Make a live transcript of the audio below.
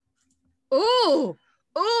Ooh,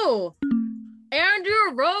 ooh.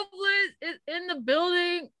 Andrew Robles is in the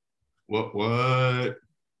building. What?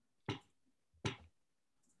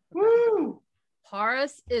 Woo!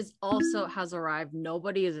 Paris is also has arrived.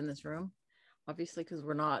 Nobody is in this room, obviously, because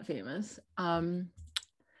we're not famous.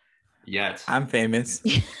 Yet. I'm famous.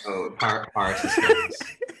 Oh, Paris is famous.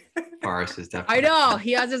 Paris is definitely. I know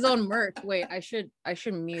he has his own merch. Wait, I should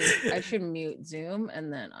mute Zoom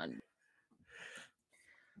and then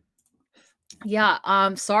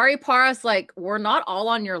Yeah, sorry, Paris. Like, we're not all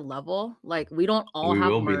on your level. Like, we don't all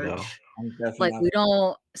have merch. Like, we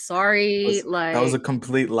don't. Sorry, that was a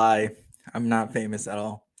complete lie. I'm not famous at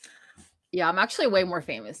all. Yeah, I'm actually way more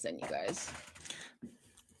famous than you guys.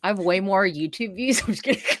 I have way more YouTube views. I'm just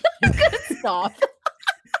kidding. I'm gonna stop.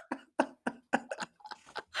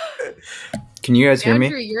 Can you guys hear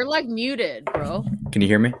Andrew, me? you're like muted, bro. Can you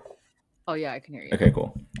hear me? Oh yeah, I can hear you. Okay,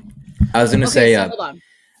 cool. I was gonna say. So hold on.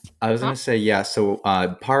 I was gonna say, yeah. So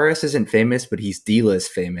Paris isn't famous, but he's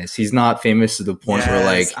D-list famous. He's not famous to the point where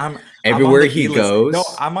like everywhere he goes. No,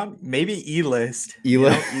 I'm on maybe E-list.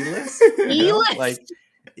 E-list. E-list. Like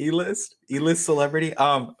E-list celebrity.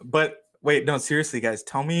 But wait, no, seriously, guys,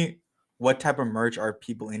 tell me what type of merch are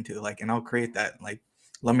people into? Like, and I'll create that. Like,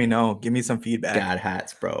 let me know. Give me some feedback. Dad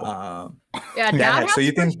hats, bro. Yeah, dad hats. So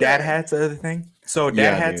you think dad hats are the thing? So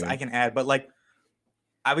dad hats, dude. I can add, but like.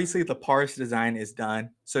 Obviously, the Paris design is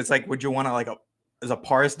done. So it's like, would you want to is a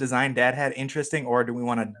Paris design dad hat interesting, or do we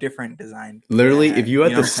want a different design? Literally, if you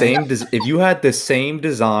had if you had the same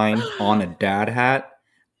design on a dad hat,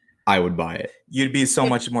 I would buy it. You'd be so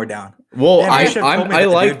much more down. Well, I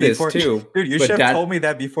like this too. Dude, you should have told me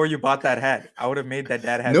that before you bought that hat. I would have made that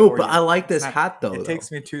dad hat. No, but I like this hat though. It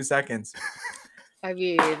takes me 2 seconds. I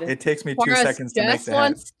mean, it takes me 2 seconds to make Jess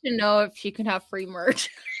wants to know if she can have free merch.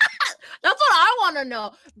 That's what I want to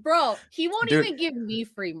know, bro. He won't even give me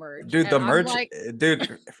free merch. Dude, the merch,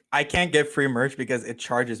 dude, I can't get free merch because it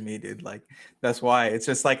charges me, dude. Like, that's why. It's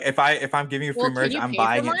just like if I'm giving you free merch, I'm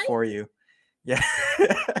buying it for you. Yeah.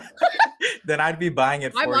 Then I'd be buying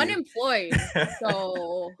it for you. I'm unemployed,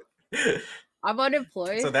 so I'm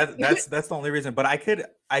unemployed. So that's the only reason. But I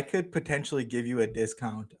could potentially give you a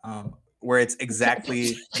discount, where it's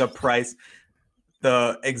exactly the price.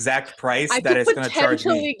 The exact price that it's going to charge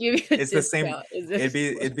me. It's the same.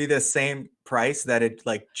 It'd be the same price that it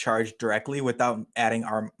like charged directly without adding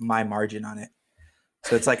my margin on it.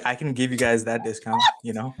 So it's like I can give you guys that discount.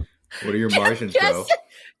 You know. What are your margins, bro?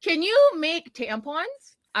 Can you make tampons?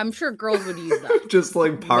 I'm sure girls would use that. Just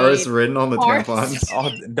like Paris written on the tampons. Oh,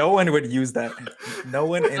 no one would use that. No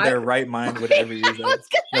one in their right mind would ever use that.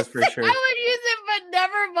 That's for sure. I would use it, but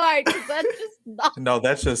never mind. That's just not. No,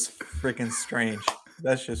 that's just freaking strange.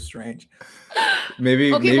 That's just strange.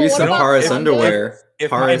 Maybe some Paris underwear.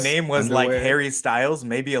 If my name was like Harry Styles,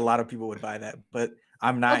 maybe a lot of people would buy that. But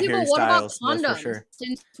I'm not Harry Styles. That's for sure.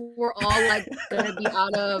 Since we're all like gonna be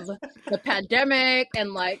out of the pandemic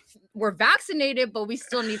and like we're vaccinated, but we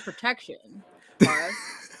still need protection. Paris.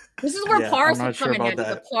 This is where Paris would come in handy.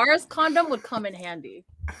 The Paris condom would come in handy.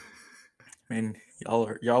 I mean,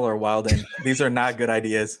 y'all are wild, and these are not good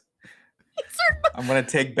ideas. I'm gonna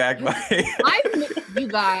take back my.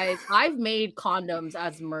 I've made condoms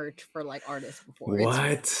as merch for like artists before. What?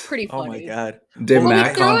 It's pretty funny. Oh my god! Did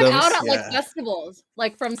Mac condoms? We throw it out at like festivals,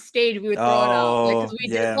 like from stage. We would throw it out.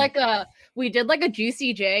 Like, we did like a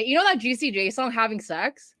Juicy J. You know that Juicy J song, "Having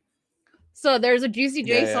Sex." So there's a Juicy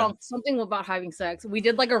J song, something about having sex. We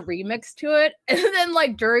did like a remix to it, and then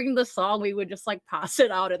like during the song, we would just like pass it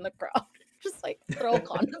out in the crowd. Just like throw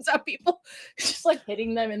condoms at people, just like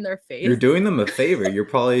hitting them in their face. You're doing them a favor. You're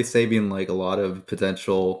probably saving like a lot of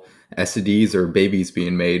potential STDs or babies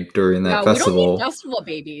being made during that festival. We don't need festival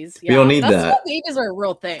babies. We don't need festival that. Babies are a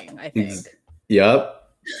real thing, I think. Yep.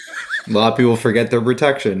 A lot of people forget their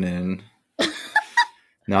protection, and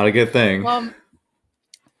not a good thing.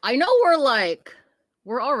 I know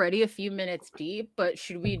we're already a few minutes deep, but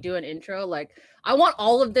should we do an intro? Like, I want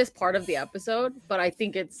all of this part of the episode, but I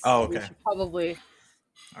think it's we should probably.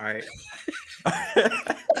 All right.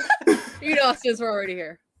 Since we're already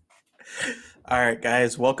here. All right,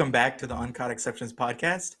 guys, welcome back to the Uncaught Exceptions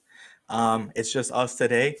podcast. It's just us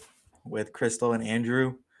today with Crystal and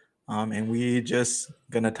Andrew, and we just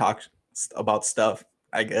gonna talk about stuff,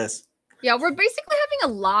 I guess. Yeah, we're basically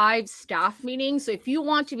having a live staff meeting. So if you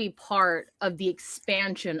want to be part of the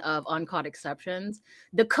expansion of Uncaught Exceptions,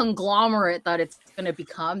 the conglomerate that it's going to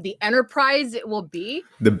become, the enterprise it will be.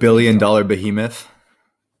 The billion-dollar behemoth.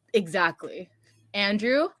 Exactly.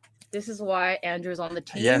 Andrew, this is why Andrew's on the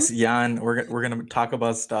team. Yes, Jan, we're going to talk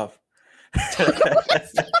about stuff.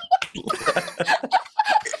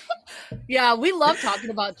 Yeah, we love talking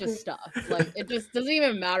about just stuff. Like it just doesn't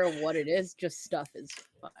even matter what it is, just stuff is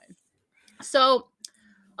fine. So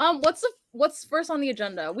what's first on the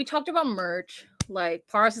agenda? We talked about merch. Like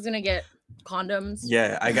Paras is gonna get condoms.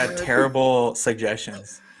 Yeah, I got terrible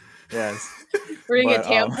suggestions. Yes. We're gonna get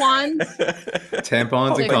tampons.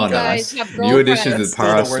 Tampons and condoms. New addition to the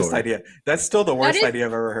Paras store. Worst idea. That's still the worst idea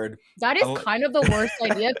I've ever heard. That is kind of the worst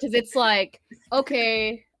idea because it's like,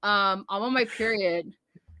 okay, I'm on my period.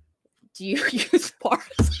 Do you use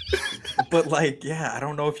Paras? But like, yeah, I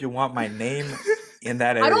don't know if you want my name in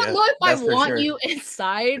that area. I don't know if I want you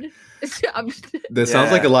inside. This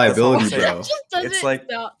sounds like a liability, bro. It's like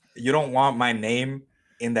you don't want my name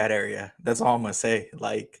in that area. That's all I'm gonna say.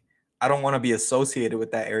 Like, I don't want to be associated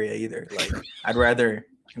with that area either. Like, I'd rather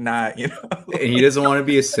not, you know. And he doesn't want to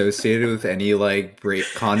be associated with any like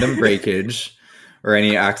condom breakage or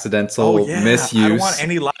any accidental misuse. I don't want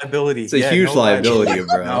any liability. It's a huge liability,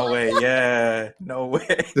 bro. No way. Yeah, no way.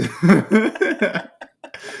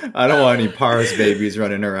 I don't want any Paras babies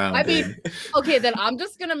running around. I mean, okay, then I'm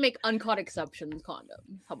just gonna make uncut exceptions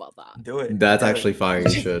condoms. How about that? Do it. That's actually fire. You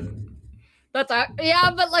should. But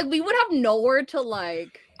like we would have nowhere to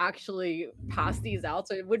like actually pass these out,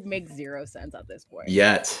 so it would make zero sense at this point.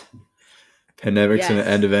 Yet, pandemic's gonna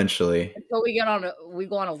end eventually. Until we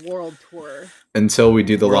go on a world tour. Until we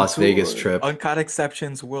do the Las Vegas trip. Uncut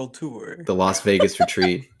exceptions world tour. The Las Vegas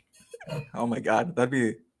retreat. Oh my god,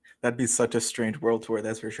 that'd be such a strange world tour.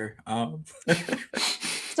 That's for sure.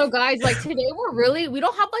 So guys, like today we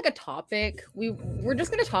don't have like a topic. We're just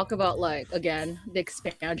gonna talk about like again the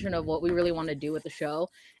expansion of what we really want to do with the show.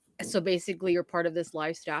 So basically, you're part of this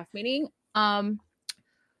live staff meeting.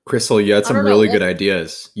 Crystal, you had some really good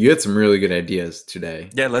ideas. You had some really good ideas today.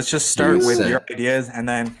 Yeah, let's just start with your ideas, and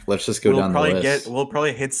then let's just go down the list. We'll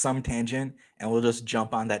probably hit some tangent, and we'll just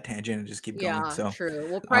jump on that tangent and just keep going. So true.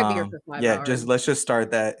 We'll probably be here for 5 hours. Let's just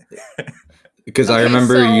start that. Because I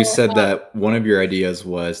remember you said that one of your ideas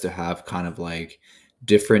was to have kind of like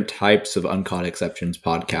different types of Uncut Exceptions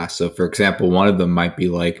podcasts. So, for example, one of them might be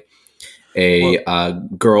like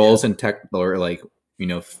girls in tech, or like, you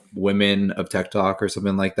know, women of tech talk or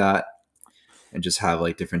something like that, and just have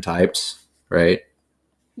like different types, right?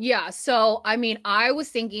 Yeah. So, I mean, I was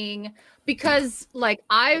thinking because like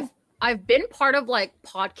I've been part of like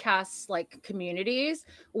podcasts, like communities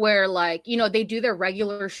where like, you know, they do their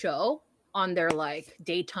regular show on their like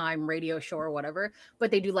daytime radio show or whatever,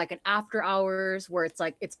 but they do like an after hours where it's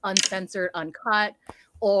like it's uncensored, uncut.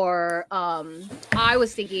 Or I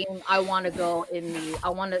was thinking I want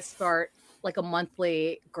to start like a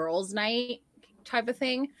monthly girls' night type of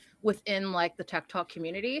thing within like the Tech Talk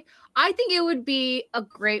community. I think it would be a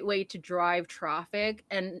great way to drive traffic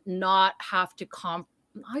and not have to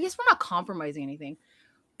I guess we're not compromising anything,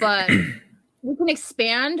 but we can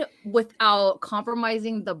expand without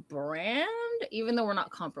compromising the brand, even though we're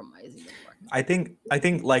not compromising the brand. I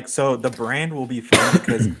think like, so the brand will be fun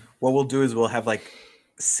because what we'll do is we'll have like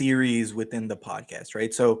series within the podcast,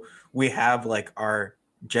 right? So we have like our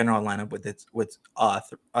general lineup with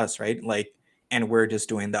us, right? Like, and we're just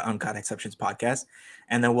doing the Uncut Exceptions podcast,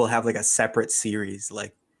 and then we'll have like a separate series,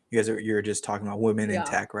 like you're just talking about women in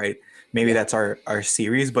tech, right? Maybe that's our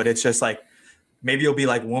series, but it's just like maybe it'll be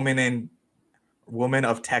like woman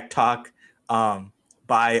of tech talk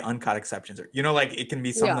by Uncut Exceptions, or you know, like it can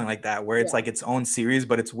be something like that where it's like its own series,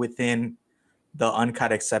 but it's within the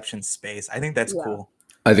Uncut Exceptions space. I think that's cool.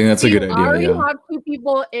 I think that's a good idea. I already have 2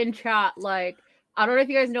 people in chat. Like, I don't know if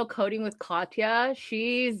you guys know Coding with Katya.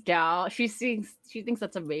 She's down. She thinks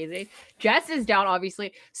that's amazing. Jess is down,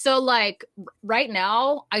 obviously. So like right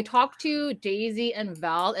now, I talked to Daisy and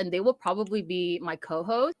Val, and they will probably be my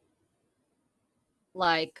co-host.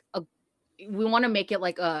 Like we want to make it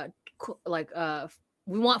like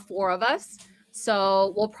we want 4 of us.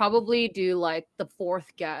 So we'll probably do like the fourth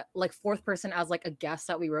person as like a guest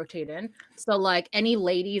that we rotate in. So like any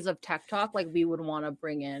ladies of tech talk, like we would want to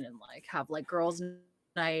bring in and like have like girls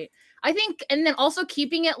night, I think. And then also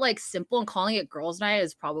keeping it like simple and calling it girls night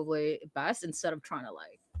is probably best instead of trying to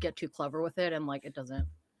like get too clever with it and like it doesn't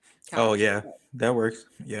count. Oh yeah, that works.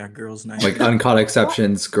 Yeah, girls night. Like Uncut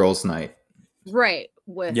Exceptions girls night. Right.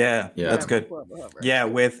 With that's good. Whoever. Yeah,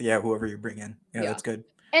 with whoever you bring in. Yeah, that's good.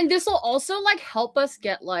 And this will also like help us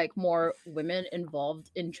get like more women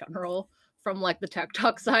involved in general from like the tech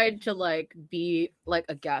talk side to like be like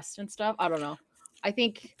a guest and stuff. I don't know. I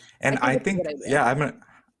think I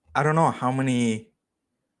don't know how many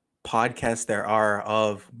podcasts there are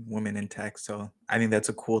of women in tech. So I think that's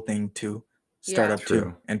a cool thing to start up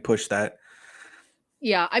to and push that.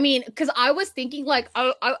 Yeah, I mean, because I was thinking like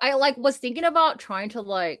I like was thinking about trying to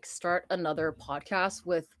like start another podcast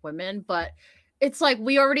with women, but it's like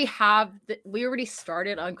we already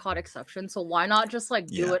started Uncaught Exception, so why not just like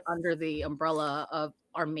do it under the umbrella of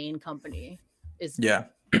our main company?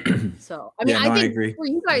 So I mean, I agree. For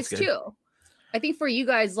you guys too. I think for you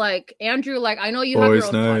guys, like Andrew, like I know you Boys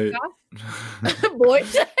have your own podcast.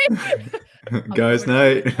 Boys night. Guys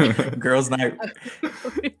night. Girls night.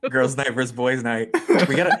 Girls night versus boys night.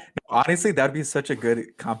 We gotta honestly, that'd be such a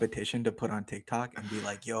good competition to put on TikTok and be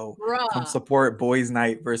like, yo, come support boys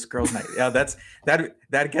night versus girls night. Yeah,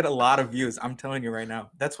 that'd get a lot of views. I'm telling you right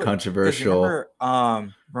now. That's what controversial.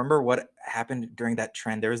 Remember what happened during that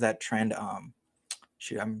trend? There was that trend.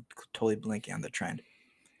 Shoot, I'm totally blanking on the trend.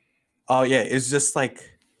 Oh yeah, it's just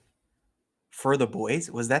like for the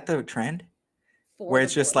boys. Was that the trend? Where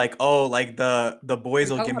it's just like, oh, like the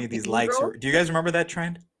boys will give me these likes. Do you guys remember that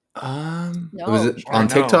trend? No. Was it on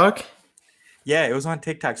TikTok? Yeah, it was on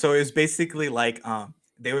TikTok. So it was basically like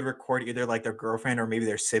they would record either like their girlfriend or maybe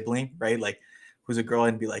their sibling, right? Like who's a girl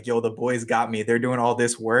and be like, yo, the boys got me. They're doing all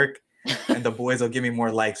this work and the boys will give me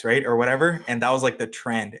more likes, right? Or whatever. And that was like the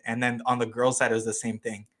trend. And then on the girl side, it was the same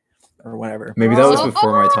thing. Or whatever. Maybe that was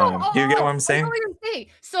before my time. Do you get what I'm saying? I know what you're saying.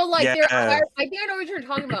 So like I think I know what you're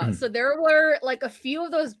talking about. So there were like a few of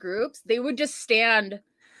those groups, they would just stand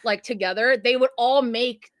like together. They would all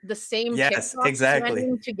make the same TikTok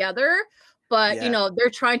exactly together. But you know, they're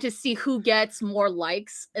trying to see who gets more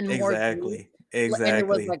likes and more views. Exactly. And it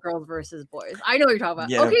was like girls versus boys. I know what you're talking about.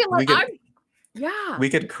 Yeah, okay, like we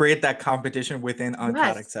could create that competition within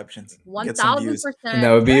Uncaught Exceptions. 1,000%. And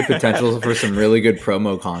that would be a potential for some really good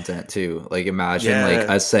promo content too. Like imagine like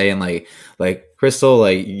us saying like Crystal,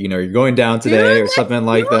 like you're going down today or something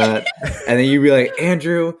like that, and then you'd be like,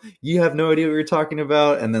 Andrew, you have no idea what you're talking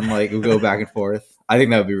about, and then like we'll go back and forth. I think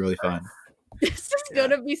that would be really fun. This is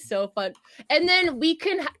gonna be so fun, and then we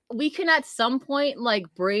can at some point like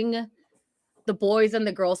bring the boys and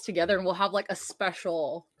the girls together, and we'll have like a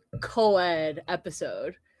special co-ed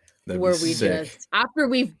episode where we just after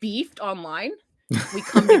we've beefed online, we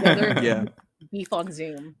come together and beef on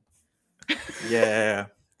Zoom.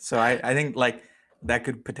 So I think like that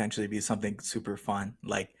could potentially be something super fun,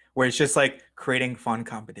 like where it's just like creating fun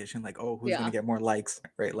competition, like who's gonna get more likes,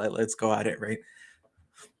 right? Let's go at it, right?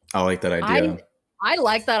 I like that idea. I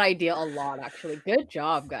like that idea a lot, actually. Good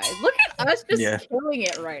job, guys. Look at us just killing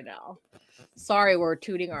it right now. Sorry, we're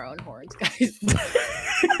tooting our own horns, guys.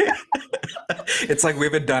 It's like we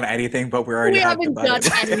haven't done anything, but we haven't done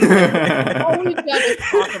anything. All we've done is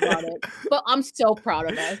talk about it. But I'm so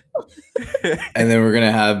proud of us. And then we're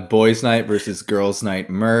gonna have boys' night versus girls' night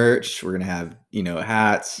merch. We're gonna have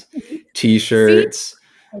hats, t-shirts.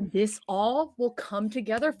 And this all will come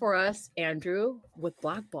together for us, Andrew, with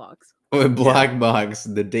Black Box. With Black Box,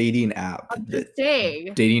 the dating app. I'm just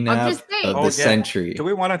saying. Dating app of the century. Do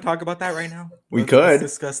we want to talk about that right now? Let's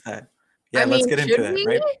discuss that. Yeah, let's get into that,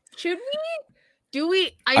 right? Should we? Do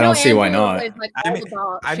we? I don't see why not.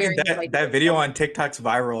 That video on TikTok's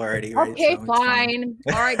viral already. Right? Okay, fine.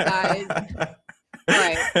 All right, guys. All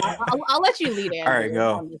right, I'll let you lead in. All right,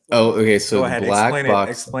 go. Okay. So the Black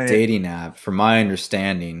Box dating app, from my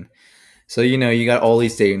understanding. So, you got all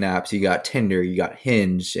these dating apps. You got Tinder, you got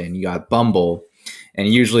Hinge, and you got Bumble. And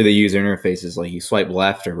usually the user interface is like you swipe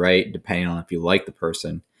left or right, depending on if you like the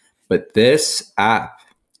person. But this app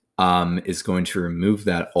is going to remove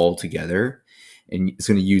that altogether. And it's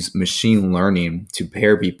going to use machine learning to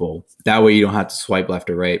pair people. That way you don't have to swipe left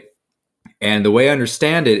or right. And the way I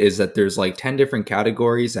understand it is that there's like 10 different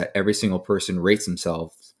categories that every single person rates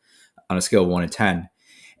themselves on a scale of 1 to 10.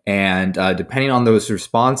 And depending on those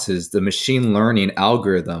responses, the machine learning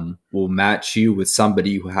algorithm will match you with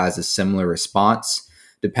somebody who has a similar response,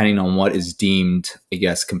 depending on what is deemed, I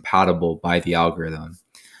guess, compatible by the algorithm.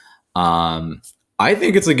 I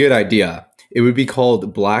think it's a good idea. It would be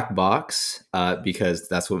called Black Box because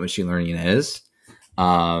that's what machine learning is.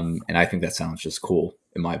 And I think that sounds just cool,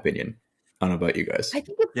 in my opinion. I don't know about you guys. I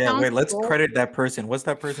think it let's credit that person. What's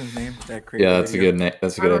that person's name? That's a good name.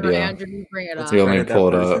 That's a good idea. Andrew, you bring it up. Let me pull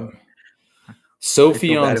it up.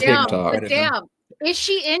 Sophie on TikTok. Damn. Is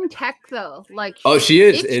she in tech though? Like, she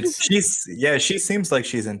is. She seems like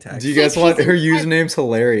she's in tech. Do you guys want her username's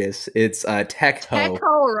hilarious? It's TechHo.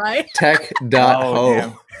 TechHo, right?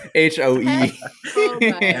 Tech.ho. HOE.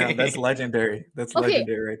 Damn, that's legendary. That's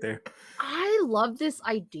legendary right there. I love this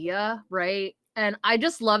idea, right? And I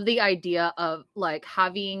just love the idea of like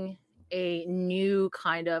having a new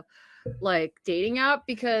kind of like dating app,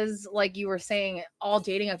 because like you were saying, all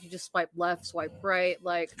dating apps, you just swipe left, swipe right.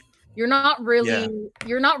 Like you're not really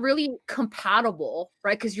compatible,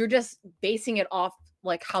 right? Because you're just basing it off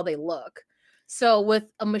like how they look. So with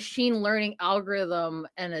a machine learning algorithm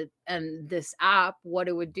and this app, what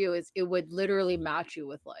it would do is it would literally match you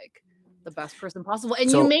with like the best person possible,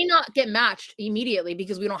 and you may not get matched immediately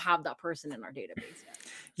because we don't have that person in our database yet.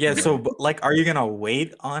 Yeah, so like, are you gonna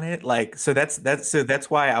wait on it? Like, so that's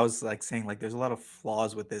why I was like saying like there's a lot of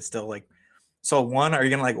flaws with this still. Like, so one, are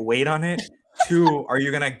you gonna like wait on it? Two, are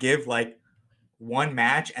you gonna give like one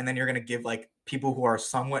match and then you're gonna give like people who are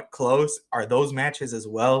somewhat close? Are those matches as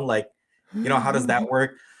well? Like, you know, how does that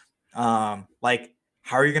work? Like,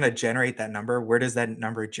 how are you gonna generate that number? Where does that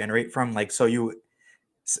number generate from? Like, so you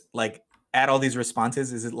like add all these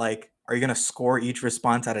responses. Is it like, are you gonna score each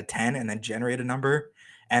response out of 10 and then generate a number?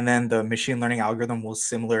 And then the machine learning algorithm will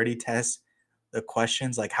similarity test the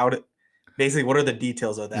questions. Like, basically, what are the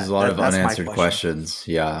details of that? There's a lot of unanswered questions.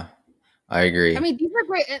 Yeah, I agree. I mean, these are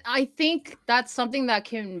great. And I think that's something that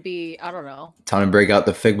can be, I don't know. Time to break out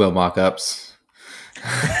the Figma mockups.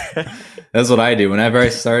 That's what I do. Whenever I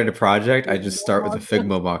start a project, I just start with the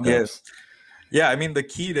Figma mockups. Yes. Yeah, I mean, the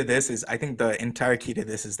key to this is, I think the entire key to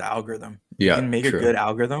this is the algorithm. Yeah, you can make a good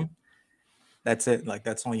algorithm. That's it. Like,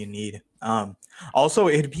 that's all you need. Also,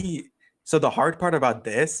 so the hard part about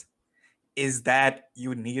this is that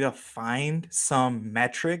you need to find some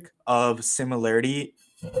metric of similarity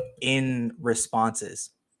in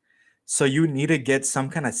responses. So you need to get some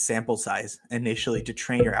kind of sample size initially to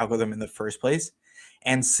train your algorithm in the first place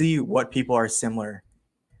and see what people are similar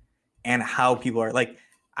and how people are. Like,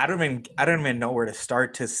 I don't even know where to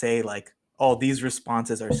start to say like, oh, these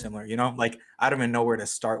responses are similar, you know? Like, I don't even know where to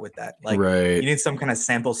start with that. Like, you need some kind of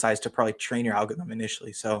sample size to probably train your algorithm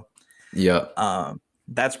initially. So, yeah,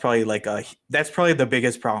 that's probably the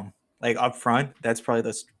biggest problem. Like, up front, that's probably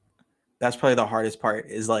the hardest part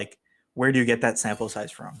is like, where do you get that sample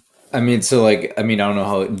size from? I mean, so like, I don't know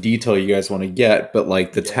how detailed you guys want to get, but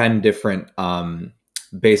like the 10 different,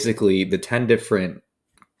 basically the 10 different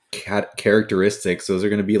characteristics, those are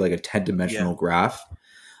going to be like a 10-dimensional graph.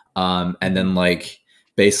 And then like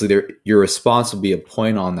basically your response will be a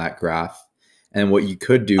point on that graph. And what you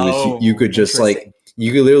could do is you could just like,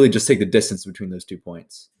 you could literally just take the distance between those 2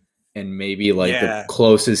 points and maybe like the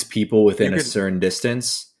closest people within a certain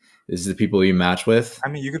distance is the people you match with. I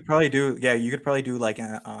mean, you could probably do like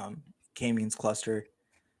a k-means cluster.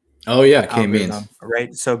 Oh yeah, k-means.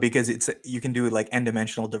 Right. So because you can do like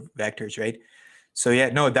n-dimensional vectors, right? So yeah,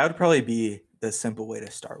 no, that would probably be the simple way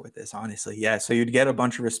to start with this, honestly. Yeah. So you'd get a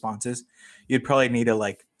bunch of responses. You'd probably need to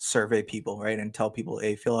like survey people, right? And tell people,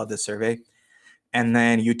 hey, fill out this survey. And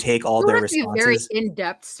then you take all their responses. A very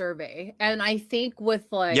in-depth survey. And I think with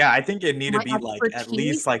like, yeah, I think it need to be like at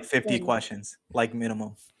least like 50 questions, like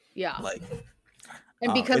minimum. Yeah. Like,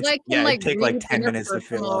 and because I can like take like 10 minutes to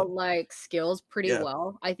fill out like skills pretty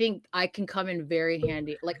well, I think I can come in very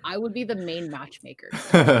handy. Like, I would be the main matchmaker.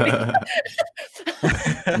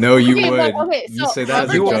 No, you would. You say that as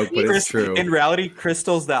a joke, but it's true. In reality,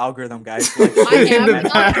 Crystal's the algorithm, guys. Like,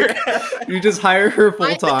 you just hire her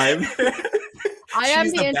full time. I am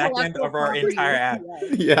the back end of our entire app.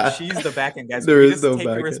 Yeah, she's the back end, guys. There is no take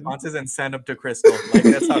the responses and send them to Crystal. Like,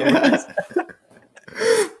 that's how it works.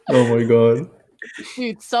 Oh my god.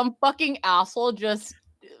 Dude, some fucking asshole just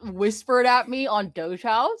whispered at me on Doge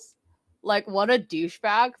House. Like, what a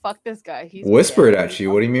douchebag. Fuck this guy. He's whispered at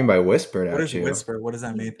you? What do you mean by whispered at you? What is whisper? What does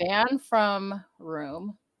that mean? Banned from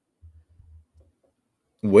room.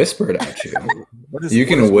 Whispered at you? You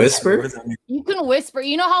can whisper? What does that mean? You can whisper.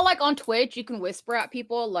 You know how like on Twitch you can whisper at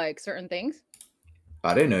people like certain things?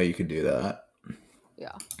 I didn't know you could do that.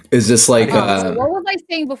 Yeah. Is this like so what was I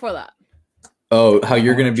saying before that? Oh, how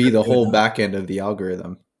you're going to be the whole back end of the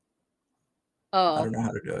algorithm. Oh. I don't know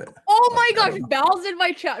how to do it. Oh my gosh, Val's in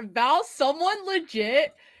my chat. Val, someone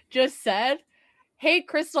legit just said, hey,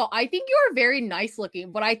 Crystal, I think you are very nice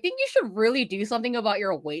looking, but I think you should really do something about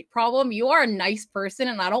your weight problem. You are a nice person,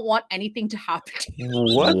 and I don't want anything to happen to you.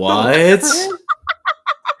 What?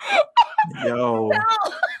 Yo.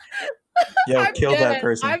 Kill that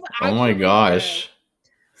person. Oh my gosh.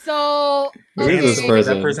 So, who is this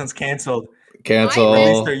person? That person's canceled. Cancel.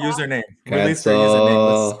 Release their username. Let's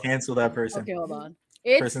cancel that person. Okay, hold on.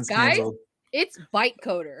 It's canceled. It's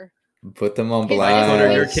Bytecoder. Put them on blast.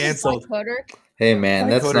 Bytecoder, you're canceled. Hey man,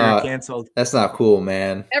 that's not cool,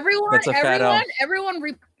 man. Everyone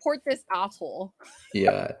report this asshole.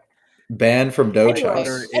 Yeah. Banned from Doge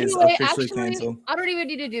House. Anyway, actually, I don't even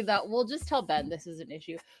need to do that. We'll just tell Ben this is an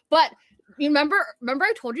issue. But you remember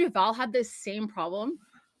I told you Val had this same problem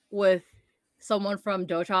with someone from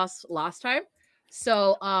Doge House last time.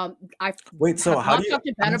 So so how do you talk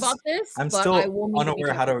to Ben about this? I'm still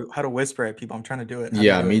unaware how to whisper at people. I'm trying to do it.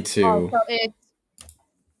 Yeah, me too. So it's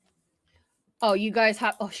Oh, you guys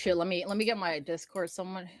have. Oh shit! Let me get my Discord.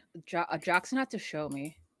 Someone, Jackson had to show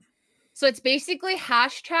me. So it's basically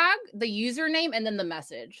hashtag the username and then the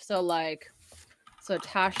message. So like, so it's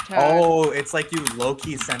hashtag. Oh, it's like you low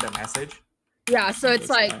key send a message. Yeah. So it's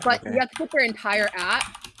like, but you have to put their entire @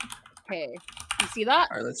 Okay, you see that?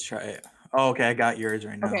 All right, let's try it. Oh, okay, I got yours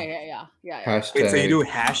right now. Okay, yeah. Hashtag. Wait, so you do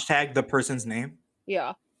hashtag the person's name?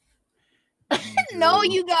 Yeah. No,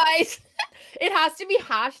 you guys. It has to be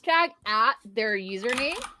hashtag @ their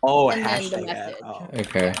username. Oh, and hashtag then the message.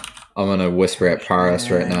 Okay, I'm gonna whisper at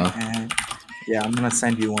Paris right now. Yeah, I'm gonna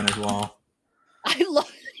send you one as well. I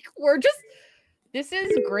love. This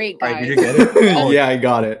is great, guys. Right, did you get it? Oh, yeah, I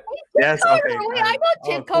got it. Yes. Okay. I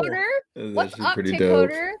got Tidcoder. Cool. What's up, pretty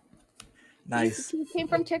Tidcoder? Nice. He came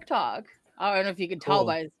from TikTok. I don't know if you could tell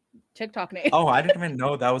by his TikTok name. Oh, I didn't even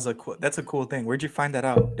know that was that's a cool thing. Where'd you find that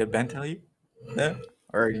out? Did Ben tell you? Yeah.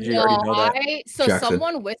 Or did you already know that? So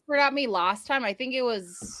someone whispered at me last time. I think it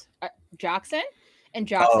was Jackson. And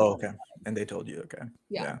Jackson. Oh, okay. And they told you. Okay.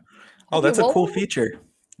 Yeah. Oh, that's a cool feature.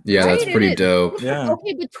 Yeah, that's pretty dope. Yeah.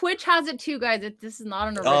 Okay, but Twitch has it too, guys. This is not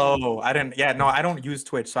an original. Oh, I didn't. Yeah, no, I don't use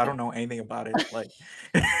Twitch, so I don't know anything about it. Like,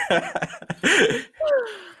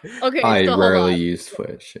 okay, I rarely use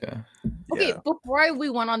Twitch. Yeah. Okay, before we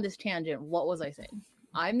went on this tangent, what was I saying?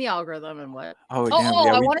 I'm the algorithm, and what? Oh,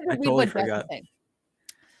 I wanted to read what Jess was saying.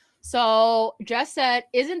 So Jess said,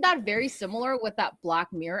 "Isn't that very similar with that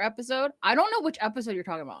Black Mirror episode? I don't know which episode you're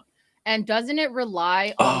talking about." And doesn't it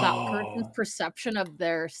rely on that person's perception of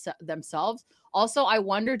themselves? Also, I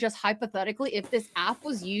wonder, just hypothetically, if this app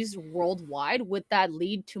was used worldwide, would that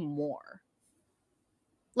lead to more?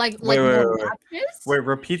 Wait,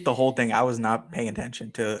 repeat the whole thing. I was not paying attention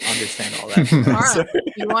to understand all that. All right.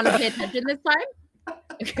 You want to pay attention this time?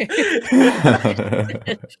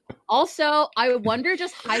 Okay. Also, I wonder,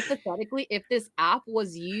 just hypothetically, if this app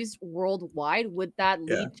was used worldwide, would that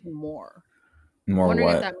lead to more? More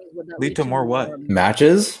what? Lead to more what?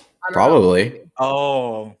 Matches? Probably.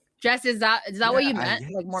 Oh. Jess, is that what you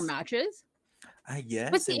meant? Like more matches? Yes.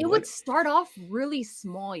 But see, it would start off really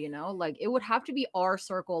small, you know? Like it would have to be our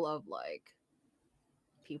circle of like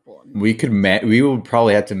people. We would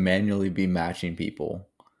probably have to manually be matching people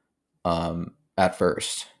at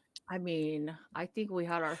first. I mean, I think we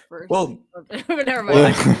had our first. Well, never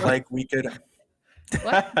mind. Like we could.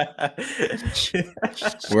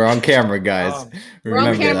 We're on camera, guys. We're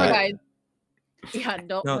on camera, guys. Yeah,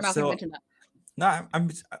 we're not gonna mention that. No,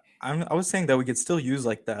 I was saying that we could still use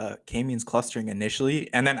like the k-means clustering initially,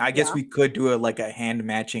 and then I guess we could do a hand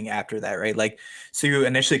matching after that, right? Like, so you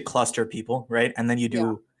initially cluster people, right, and then you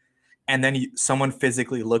do, and then someone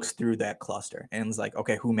physically looks through that cluster and is like,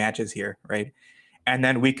 okay, who matches here, right? And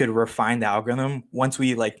then we could refine the algorithm once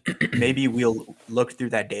we maybe we'll look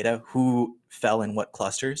through that data, who fell in what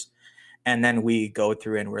clusters. And then we go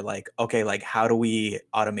through and we're like, okay, how do we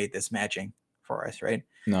automate this matching for us, right?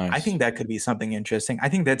 Nice. I think that could be something interesting. I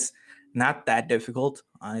think that's not that difficult,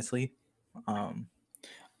 honestly.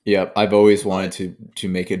 Yeah, I've always wanted to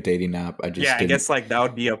make a dating app. I guess that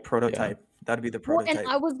would be a prototype. Yeah. That would be the prototype. Well,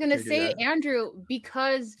 and I was going to say, Andrew,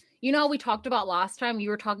 because we talked about last time, you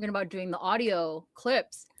were talking about doing the audio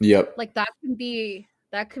clips. Yep. Like that can be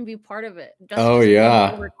part of it.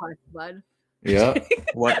 Yeah. Request, bud. Yeah.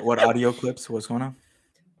 What audio clips? What's going on?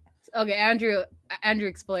 Okay, Andrew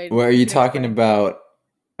explained. What are you talking about?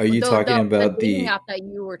 Are you talking about the dating app that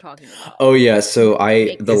you were talking about? Oh yeah, so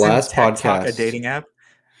the last podcast, a dating app.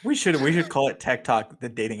 We should call it Tech Talk, the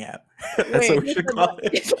dating app. That's what we should call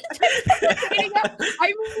it.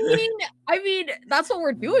 I mean, that's what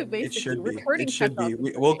we're doing basically. It should be.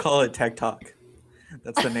 We'll call it Tech Talk.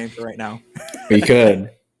 That's the name for right now. We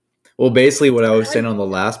could. Well, basically, what I was saying on the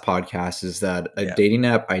last podcast is that a dating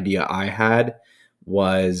app idea I had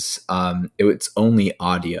was it's only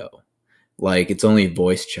audio, it's only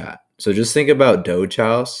voice chat. So just think about Doge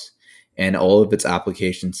House and all of its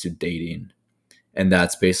applications to dating, and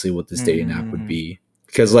that's basically what this dating app would be.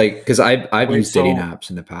 Because I've used dating apps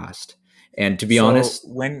in the past, and to be honest,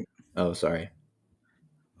 sorry.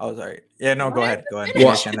 Oh, sorry. Yeah, no, go ahead. Well,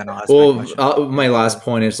 and then I'll ask my last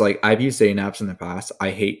point is I've used dating apps in the past. I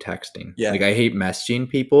hate texting. Yeah. I hate messaging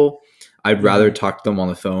people. I'd rather talk to them on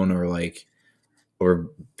the phone or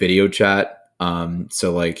video chat.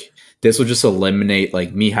 So this will just eliminate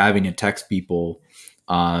me having to text people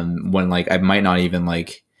when I might not even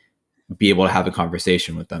be able to have a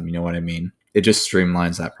conversation with them. You know what I mean? It just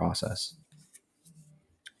streamlines that process.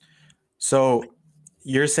 So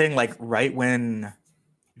you're saying right when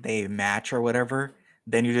they match or whatever,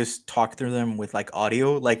 then you just talk through them with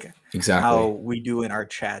audio, exactly how we do in our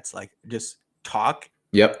chats, just talk.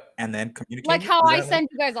 Yep. And then communicate. Like how I send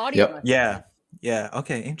you guys audio. Yep. Yeah. Yeah.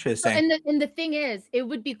 Okay. Interesting. And the thing is, it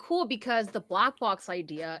would be cool because the black box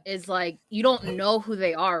idea is like you don't know who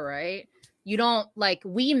they are, right? You don't like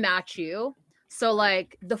we match you, so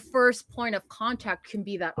like the first point of contact can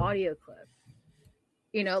be that audio clip.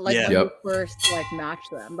 You know, like when you first like match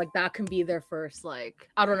them, like that can be their first like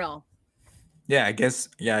I don't know. Yeah, I guess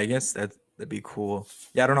that'd be cool.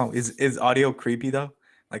 Yeah, I don't know. Is audio creepy though?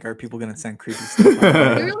 Like, are people gonna send creepy stuff?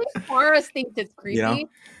 Clearly, Forrest thinks it's creepy, you know?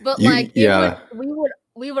 But like,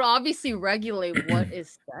 we would obviously regulate what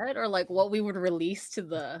is said or like what we would release to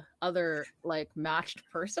the other like matched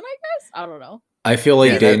person. I guess I don't know. I feel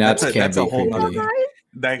like dating apps can't be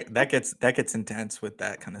creepy. That gets intense with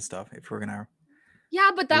that kind of stuff. If we're gonna,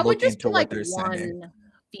 yeah, but that would just be like one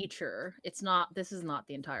feature. It's not. This is not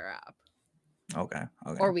the entire app. Okay.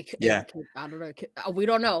 Or we could, I don't know. We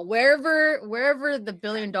don't know. Wherever the $1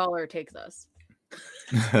 billion takes us.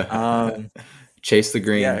 Chase the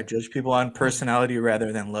green. Yeah, judge people on personality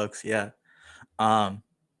rather than looks. Yeah.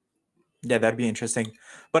 Yeah, that'd be interesting.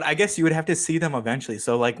 But I guess you would have to see them eventually.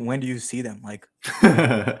 So like when do you see them? Like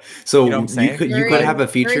so you know you could have a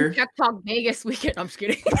feature. Tech Talk Vegas weekend. I'm just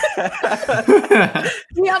kidding.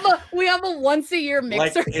 we have a once a year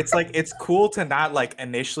mixer. Like it's cool to not like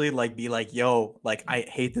initially like be like, yo, like I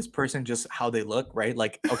hate this person just how they look, right?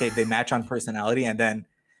 Like, okay, they match on personality and then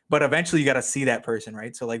but eventually you gotta see that person,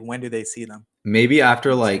 right? So like when do they see them? Maybe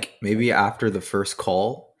after the first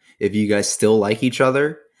call, if you guys still like each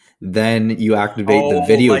other. Then you activate the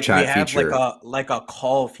video chat feature. Like a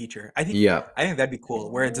call feature. I think that'd be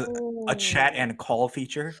cool. Where it's a chat and call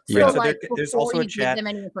feature. Yeah. So like there's also a chat.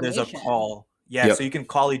 There's a call. Yeah. Yep. So you can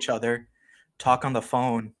call each other, talk on the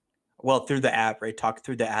phone. Well, through the app, right? Talk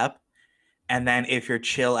through the app. And then if you're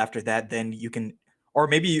chill after that, then you can, or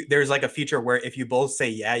maybe there's like a feature where if you both say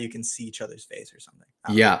yeah, you can see each other's face or something.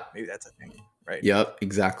 Maybe that's a thing, right? Yep.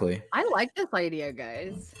 Exactly. I like this idea,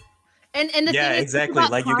 guys. And the thing is, exactly.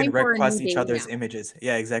 Like you can request each other's images.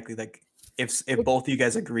 Yeah, exactly. Like if both of you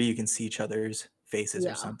guys agree, you can see each other's faces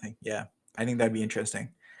or something. Yeah, I think that'd be interesting.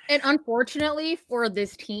 And unfortunately for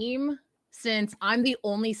this team, since I'm the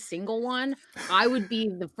only single one, I would be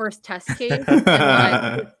the first test case. And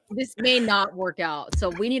like, this may not work out, so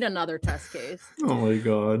we need another test case. Oh my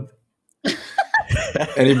god!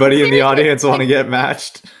 Anybody in the audience want to get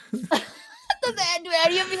matched? Do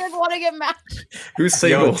any of you guys want to get matched? Who's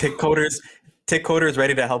single? Yo, Tick Coder is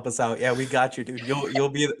ready to help us out. Yeah, we got you, dude. You'll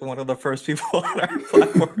be one of the first people on our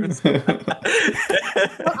platforms. Well,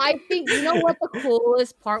 I think you know what the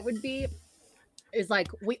coolest part would be is like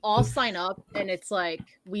we all sign up and it's like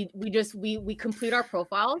we complete our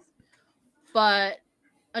profiles, but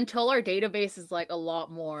until our database is like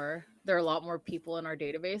there are a lot more people in our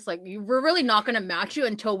database. Like we're really not going to match you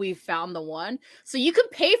until we've found the one. So you can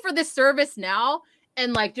pay for this service now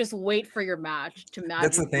and like just wait for your match to match.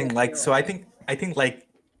 That's the thing. Like, so I think like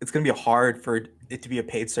it's going to be hard for it to be a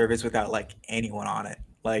paid service without like anyone on it.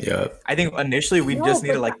 Like, I think initially we just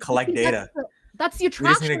need to like collect data. That's the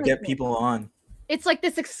attraction. We just need to get people on. It's like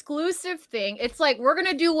this exclusive thing. It's like we're going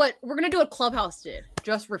to do what Clubhouse did,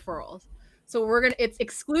 just referrals. So it's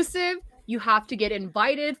exclusive. You have to get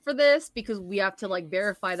invited for this because we have to like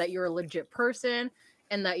verify that you're a legit person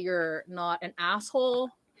and that you're not an asshole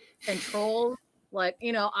and troll. Like,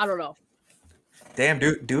 you know, I don't know. Damn,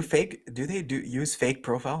 do they use fake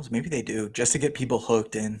profiles? Maybe they do just to get people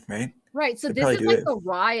hooked in, right? Right. So this is like the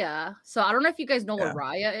Raya. So I don't know if you guys know what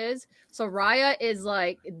Raya is. So Raya is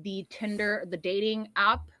like the Tinder, the dating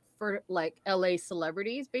app for like LA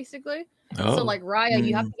celebrities, basically. Oh. So like Raya,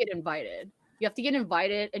 you have to get invited. You have to get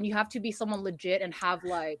invited and you have to be someone legit and have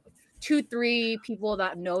like 2-3 people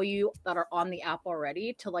that know you that are on the app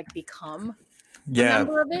already to like become a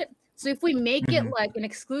member of it. So if we make it like an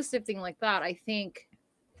exclusive thing like that, I think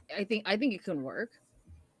it can work.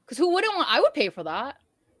 Because who wouldn't want? I would pay for that.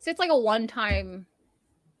 So it's like a one-time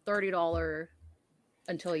 $30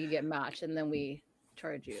 until you get matched, and then we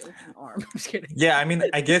charge you an arm. I'm just kidding. Yeah, I mean,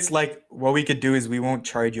 I guess like what we could do is we won't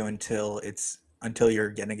charge you until you're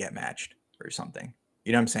gonna get matched or something.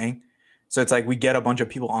 You know what I'm saying? So it's like we get a bunch of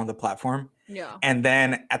people on the platform. Yeah. And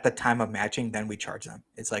then at the time of matching, then we charge them.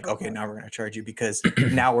 It's like, okay, now we're going to charge you because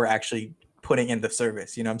now we're actually putting in the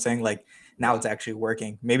service. You know what I'm saying? Like now it's actually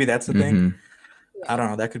working. Maybe that's the thing. I don't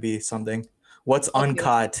know. That could be something. What's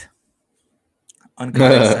Uncut?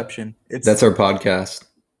 Uncut Exception. That's our podcast.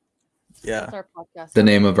 Yeah. That's our podcast. The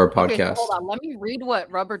name of our podcast. Okay, hold on. Let me read what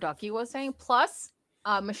Rubber Ducky was saying. Plus,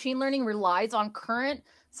 machine learning relies on current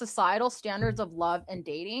societal standards of love and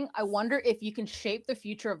dating. I wonder if you can shape the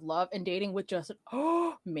future of love and dating with just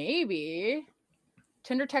maybe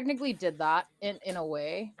Tinder technically did that in a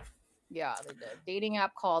way, Yeah, they did. Dating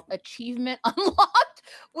app called Achievement Unlocked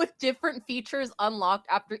with different features unlocked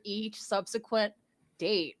after each subsequent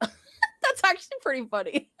date. That's actually pretty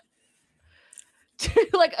funny.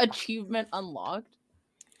 Like Achievement Unlocked.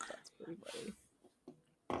 That's pretty funny.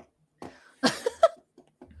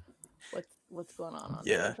 What's going on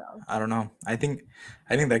yeah, I don't know. I think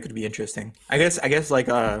that could be interesting. I guess like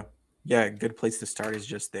a good place to start is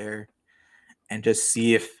just there and just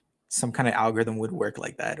see if some kind of algorithm would work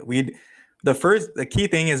like that. The key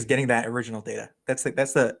thing is getting that original data. That's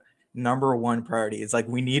the number one priority. It's like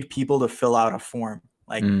we need people to fill out a form,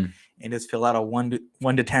 like and just fill out a 1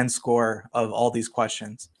 to 10 score of all these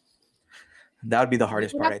questions. That would be the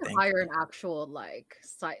hardest part, I think. Hire an actual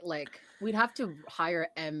site, we'd have to hire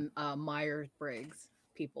Myers-Briggs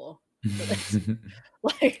people.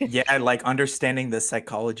 Like understanding the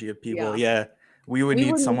psychology of people. Yeah. We would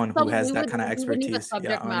need someone who has that kind of expertise. We need a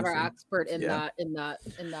subject matter expert in that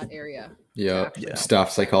area. Yeah.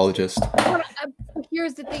 Staff psychologist. But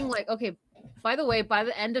here's the thing, okay, by the way, by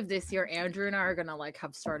the end of this year, Andrew and I are gonna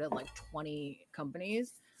have started 20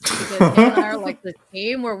 companies. Because him and I are the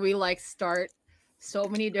team where we start so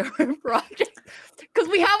many different projects. Because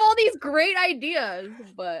we have all these great ideas,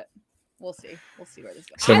 but we'll see. We'll see where this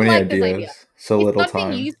goes. So many ideas, so little time. It's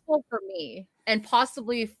something useful for me and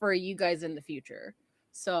possibly for you guys in the future.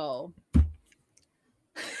 So,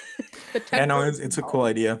 it's a cool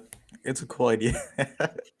idea. It's a cool idea.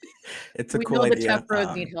 It's a cool idea. The tech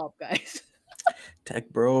bros need help, guys. Tech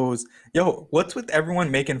bros. Yo, what's with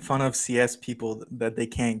everyone making fun of CS people that they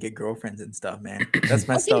can't get girlfriends and stuff, man? That's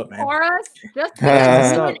messed up, man. Just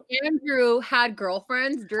because you and Andrew had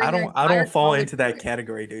girlfriends during I don't fall into that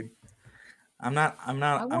category, dude. I'm not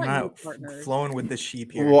flowing with the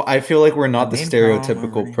sheep here. Well, I feel like we're not the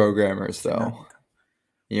stereotypical programmers, though.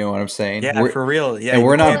 You know what I'm saying? Yeah, for real. Yeah, and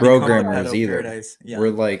we're not programmers either. Yeah. We're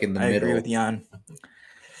in the middle. I agree with Jan.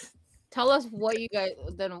 Tell us what you guys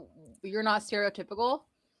then. You're not stereotypical.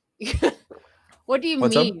 What do you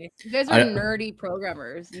mean? Up? You guys are nerdy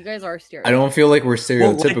programmers. You guys are stereotypical. I don't feel like we're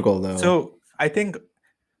stereotypical though. So I think,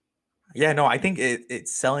 I think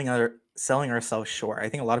it's selling ourselves short. I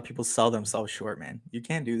think a lot of people sell themselves short, man. You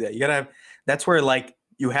can't do that. You gotta have. That's where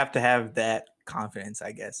you have to have that confidence.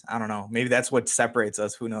 I guess. I don't know. Maybe that's what separates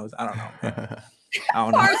us. Who knows? I don't know. I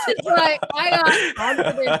don't know. Right. I got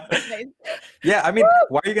confidence. Yeah, I mean,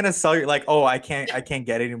 why are you gonna sell your I can't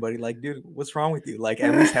get anybody? Dude, what's wrong with you? At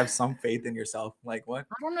least have some faith in yourself. What? I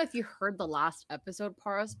don't know if you heard the last episode,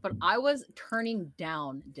 Paras, but I was turning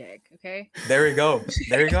down Dick. Okay. There you go.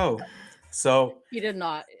 So you did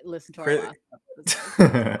not listen to our last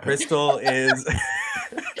episode.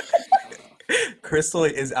 Crystal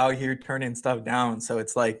is out here turning stuff down. So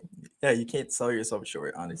it's you can't sell yourself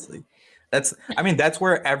short, honestly. That's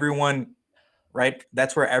where everyone, right?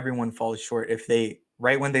 That's where everyone falls short if they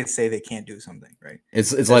when they say they can't do something, right?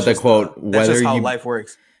 It's like that quote. That's just how life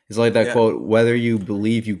works. It's like that quote. Whether you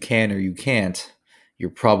believe you can or you can't, you're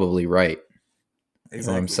probably right. Exactly. You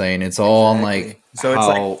know what I'm saying? It's all on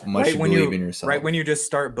how much you believe in yourself. Right when you just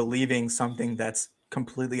start believing something that's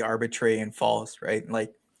completely arbitrary and false, right?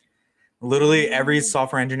 Literally every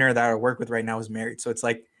software engineer that I work with right now is married, so it's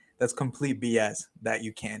that's complete BS that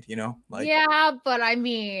you can't, Yeah, but I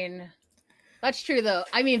mean, that's true though.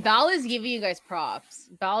 I mean, Val is giving you guys props.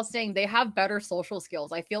 Val is saying they have better social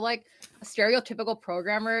skills. I feel like a stereotypical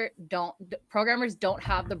programmers don't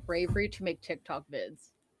have the bravery to make TikTok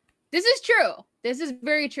vids. This is true. This is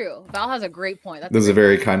very true. Val has a great point. Those are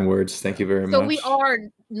very kind words. Thank you very much. So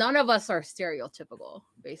none of us are stereotypical,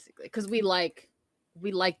 basically, because we like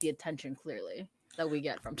the attention clearly that we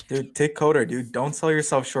get from TikTok. Dude, Tick Coder, dude, don't sell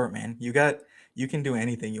yourself short, man. You can do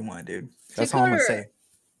anything you want, dude. That's all I'm gonna say.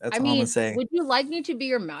 That's all I'm gonna say. Would you like me to be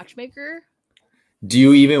your matchmaker? Do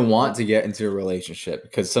you even want to get into a relationship?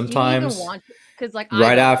 Because sometimes,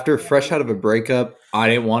 right after fresh out of a breakup, I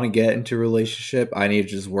didn't want to get into a relationship. I need to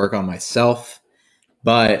just work on myself.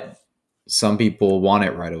 But some people want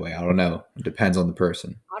it right away. I don't know. It depends on the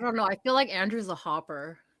person. I don't know. I feel like Andrew's a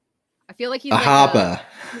hopper. I feel like he's a hopper.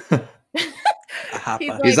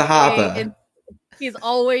 He's a hopper. He's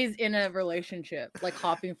always in a relationship,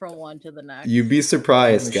 hopping from one to the next. You'd be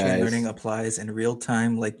surprised, guys. Machine learning applies in real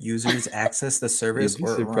time, users access the service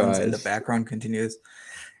where it runs and the background continues.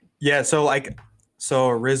 Yeah, so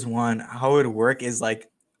Rizwan, how it would work is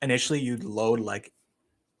initially you'd load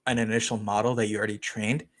an initial model that you already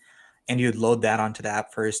trained, and you'd load that onto the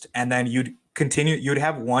app first, and then you'd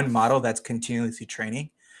have one model that's continuously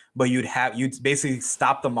training. But you'd basically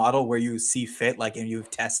stop the model where you see fit, and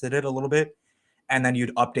you've tested it a little bit, and then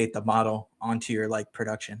you'd update the model onto your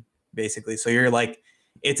production, basically. So you're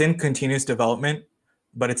it's in continuous development,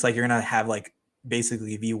 but it's like you're gonna have like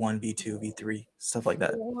basically V1, V2, V3, stuff like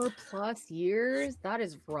that. 4+ years? That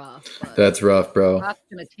is rough. That's rough, bro. That's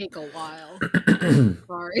gonna take a while.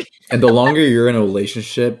 Sorry. And the longer you're in a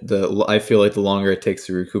relationship, I feel like the longer it takes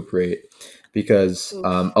to recuperate, because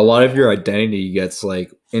a lot of your identity gets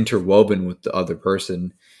like interwoven with the other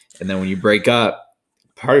person, and then when you break up,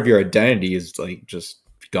 part of your identity is like just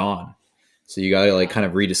gone. So you gotta like kind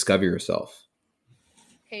of rediscover yourself.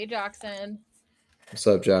 Hey, Jackson. What's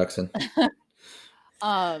up, Jackson?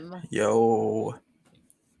 Yo.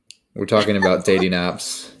 We're talking about dating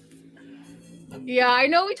apps. Yeah, I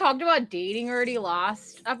know we talked about dating already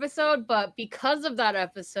last episode, but because of that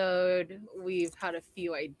episode, we've had a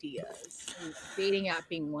few ideas. Dating app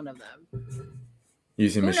being one of them.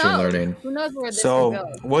 Using machine learning. Who knows where this will go?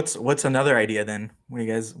 What's another idea then? What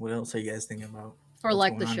else are you guys thinking about? For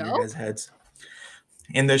like the show? In your guys' heads?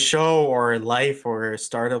 In the show or life or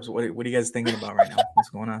startups, what are you guys thinking about right now? What's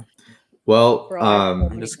going on? Well,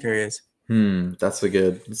 I'm just curious. That's a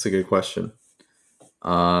good question.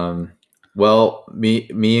 Well,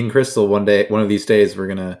 me and Crystal one of these days, we're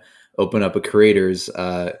gonna open up a creators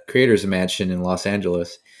mansion in Los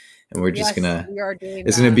Angeles, and we're just gonna.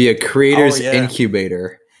 It's gonna be a creators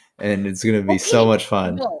incubator, and it's gonna be so much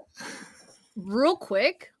fun. Real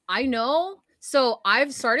quick, I know. So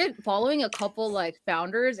I've started following a couple like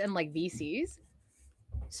founders and like VCs.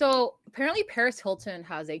 So apparently Paris Hilton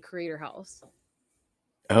has a creator house.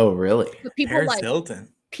 Oh, really? Paris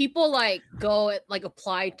Hilton. People like go like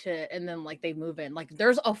apply to and then like they move in. Like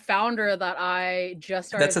there's a founder that I just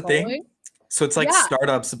started. That's a thing. So it's like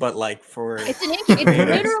startups, but like for it's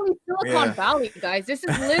literally Silicon Valley, guys. This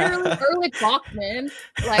is literally Erlich Bachman.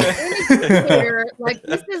 Like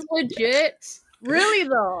this is legit. Really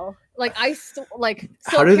though. Like so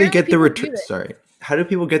how do they get the return? Sorry. How do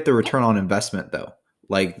people get the return on investment though?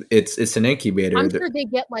 Like it's an incubator. I'm sure they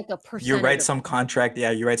get like a percentage. You write some contract.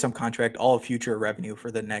 Yeah, you write some contract. All future revenue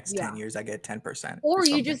for the next 10 years, I get 10%. Or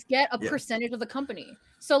you just get a percentage of the company.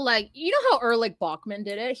 So like, you know how Erlich Bachman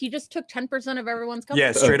did it? He just took 10% of everyone's company.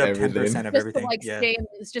 Yeah, straight up 10% of everything.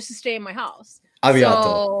 Just to stay in my house.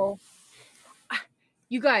 So,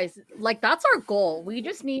 you guys, like that's our goal. We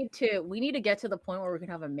need to get to the point where we can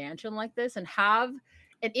have a mansion like this and have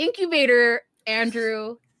an incubator,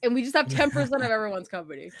 Andrew. And we just have 10% of everyone's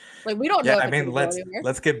company. Like we don't know. I mean,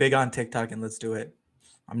 let's get big on TikTok and let's do it.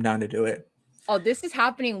 I'm down to do it. Oh, this is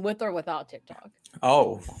happening with or without TikTok.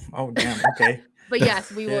 Oh, damn. Okay. But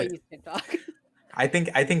yes, we will use TikTok. I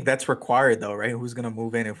think that's required though, right? Who's gonna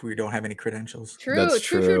move in if we don't have any credentials? True.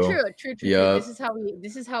 Yeah. This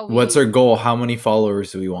is how we. What's our goal? How many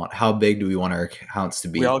followers do we want? How big do we want our accounts to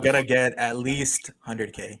be? We all gotta get at least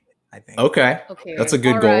 100K, I think. Okay. That's a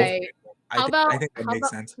good goal. Right. I think that makes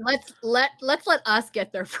sense. Let's let us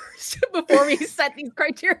get there first before we set these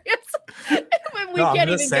criteria. I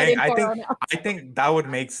think that would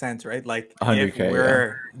make sense, right? Like 100K, if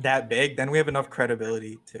we're that big, then we have enough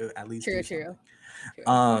credibility to at least True.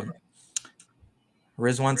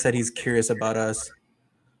 Rizwan said he's curious about us,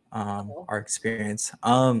 our experience.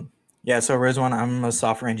 So Rizwan, I'm a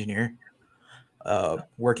software engineer, I'm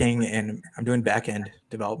doing back-end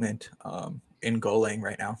development in Golang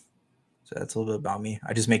right now. So that's a little bit about me.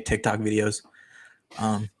 I just make TikTok videos.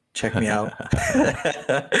 Check me out.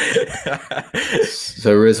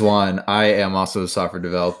 So Rizwan, I am also a software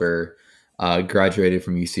developer. Graduated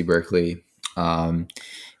from UC Berkeley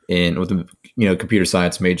with a computer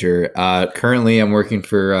science major. Currently, I'm working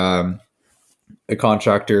for a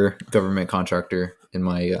government contractor in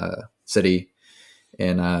my city,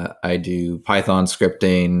 and I do Python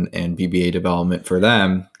scripting and VBA development for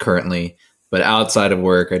them currently. But outside of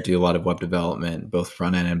work, I do a lot of web development, both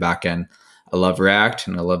front end and back end. I love React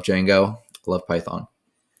and I love Django. I love Python.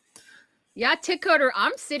 Yeah, TikToker.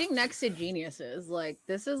 I'm sitting next to geniuses. Like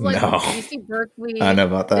this is like UC Berkeley. I know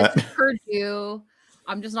about that. This is Purdue.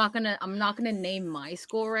 I'm not gonna name my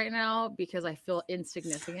school right now because I feel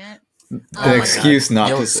insignificant. An excuse not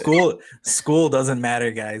to school doesn't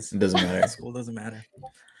matter, guys. It doesn't matter. School doesn't matter.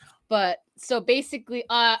 But so basically,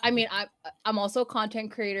 I'm also a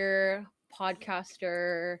content creator,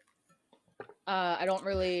 podcaster. I don't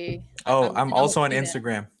really. I'm also on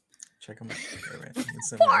Instagram. Check them out.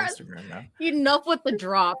 It's on Instagram now. Enough with the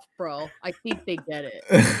drop, bro. I think they get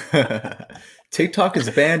it. TikTok is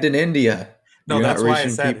banned in India. No, You're that's not why I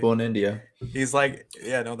reaching said people it. in India. He's like,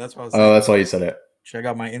 that's why I was saying. Oh, that's why you said it. Check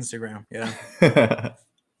out my Instagram. Yeah.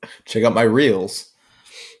 Check out my reels.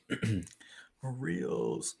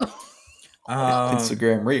 Reels.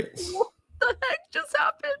 Instagram reels. What the heck just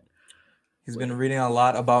happened? He's been reading a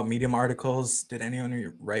lot about Medium articles. Did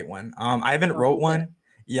anyone write one? I haven't wrote one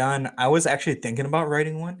Jan, I was actually thinking about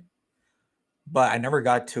writing one, but I never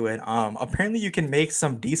got to it. Apparently you can make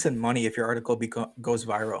some decent money if your article goes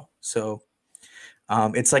viral. So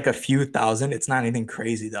it's like a few thousand. It's not anything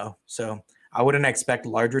crazy though. So I wouldn't expect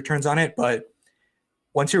large returns on it, but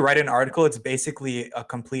once you write an article, it's basically a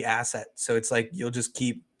complete asset. So it's like you'll just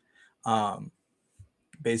keep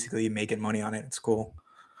basically making money on it. It's cool.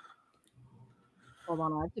 Hold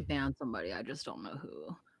on, I have to ban somebody. I just don't know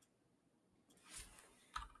who.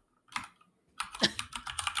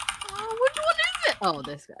 Which one is it? Oh,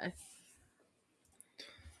 this guy.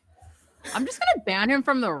 I'm just gonna ban him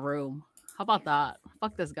from the room. How about that?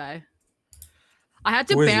 Fuck this guy. I had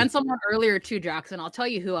to ban someone earlier too, Jackson. I'll tell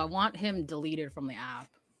you who. I want him deleted from the app.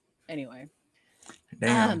 Anyway.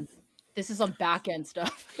 Damn. This is some back-end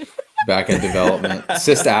stuff. Back-end development.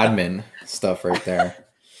 Sysadmin stuff right there.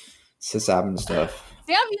 Sysadmin stuff.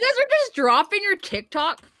 Damn, you guys are just dropping your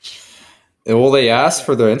TikTok. Well, they asked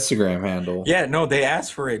for the Instagram handle. Yeah, no, they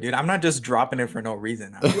asked for it, dude. I'm not just dropping it for no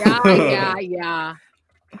reason. Yeah.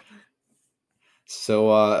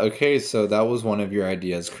 So, okay, so that was one of your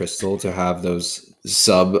ideas, Crystal, to have those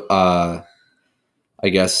sub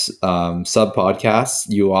podcasts.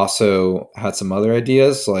 You also had some other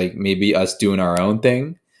ideas, like maybe us doing our own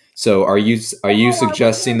thing. So are you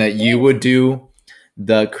suggesting that you would do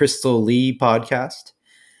the Crystal Lee podcast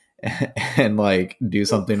and like do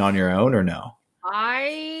something on your own, or no?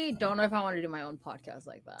 I don't know if I want to do my own podcast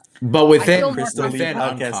like that. But within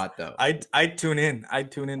Uncut, though. I'd tune in.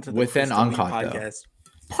 I'd tune into the within Uncut podcast.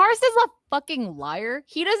 Pars is a fucking liar.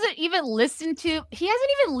 He hasn't even listened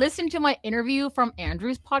to my interview from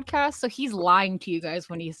Andrew's podcast, so he's lying to you guys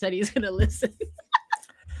when he said he's gonna listen.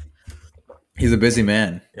 He's a busy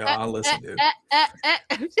man. Yeah, I'll listen, dude.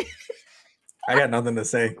 I got nothing to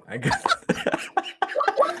say.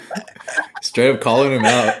 Straight up calling him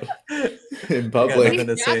out in public.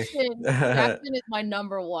 Jackson is my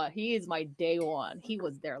number one. He is my day one. He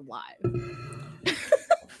was there live.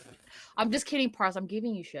 I'm just kidding, Pars. I'm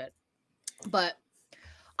giving you shit. But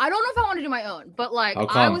I don't know if I want to do my own. But like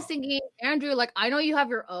I was thinking, Andrew, like I know you have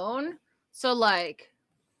your own. So like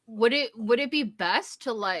would it be best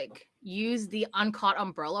to like use the Uncut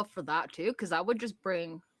umbrella for that too? Because I would just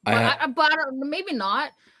bring but maybe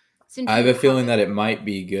not. I have a feeling that it might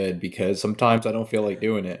be good because sometimes I don't feel like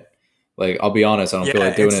doing it. Like, I'll be honest, I don't feel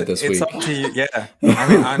like doing it this week. It's up to you. Yeah. I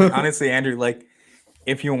mean, honestly, Andrew, like,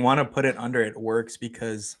 if you want to put it under, it works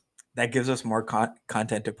because that gives us more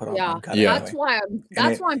content to put on. Uncut that's why I'm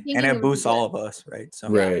thinking. And it boosts all of us, right? So,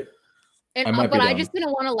 right. And, I just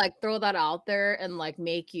didn't want to like throw that out there and like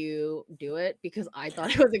make you do it because I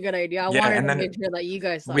thought it was a good idea. I wanted to make sure that you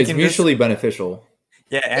guys thought it's mutually beneficial.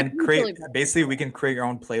 Yeah, and basically we can create your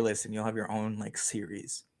own playlist and you'll have your own like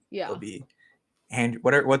series. Yeah. It'll be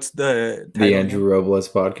what's the Andrew Robles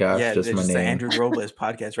podcast? Yeah, just my name. The Andrew Robles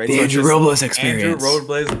podcast, right? The Andrew Robles experience. Andrew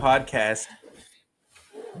Robles podcast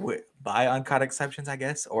by Uncut Exceptions, I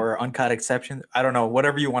guess, or Uncut Exceptions. I don't know,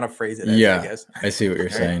 whatever you want to phrase it as, I guess. I see what you're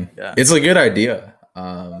saying. Yeah. It's a good idea.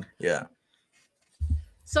 Yeah.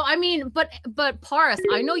 So I mean, but Paris,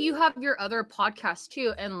 I know you have your other podcasts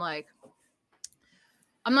too, and like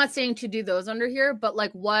I'm not saying to do those under here, but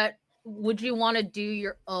like what would you want to do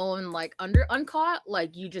your own like under Uncut?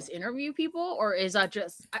 Like you just interview people, or is that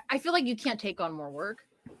just I feel like you can't take on more work.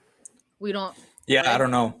 We don't. Yeah, I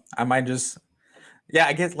don't know. I might just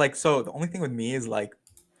I guess like so the only thing with me is like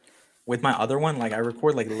with my other one, like I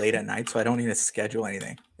record like late at night, so I don't need to schedule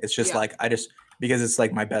anything. It's just like because it's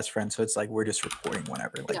like my best friend, so it's like we're just recording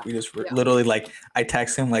whenever. Like we just literally like I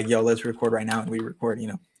text him like, yo, let's record right now, and we record,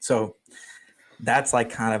 So that's like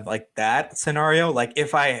kind of like that scenario. Like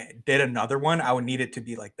if I did another one, I would need it to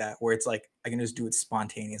be like that, where it's like I can just do it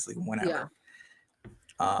spontaneously whenever.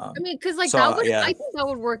 I mean, because like that would, I think that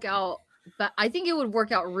would work out, but I think it would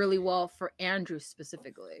work out really well for Andrew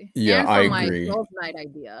specifically. Yeah, and for I agree. My girls' night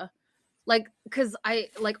idea, like, because I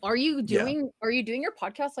like, are you doing your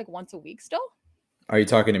podcast like once a week still? Are you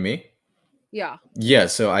talking to me? Yeah. Yeah.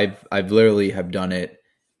 So I've literally have done it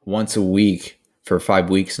once a week for 5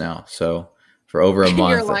 weeks now. So. For over a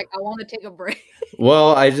month. You're like, I want to take a break.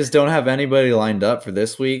 Well, I just don't have anybody lined up for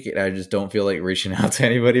this week. And I just don't feel like reaching out to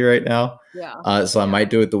anybody right now. Yeah. So I might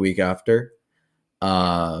do it the week after.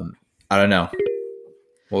 I don't know.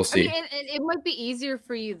 We'll see. I mean, and it might be easier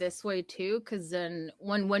for you this way too, because then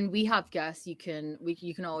when we have guests, you can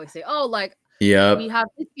always say, oh, like we have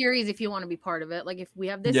this series if you want to be part of it. Like if we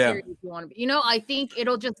have this series if you want to be, I think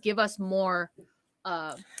it'll just give us more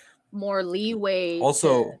leeway.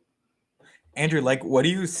 Also. Andrew, like, what do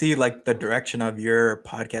you see like the direction of your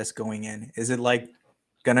podcast going in? Is it like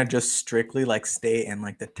gonna just strictly like stay in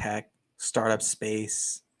like the tech startup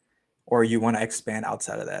space, or you want to expand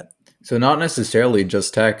outside of that? So not necessarily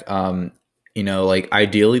just tech. Like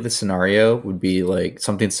ideally the scenario would be like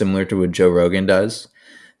something similar to what Joe Rogan does.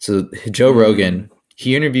 So Joe Rogan,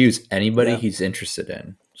 he interviews anybody he's interested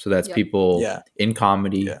in. So that's people in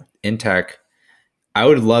comedy, in tech. I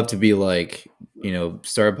would love to be like,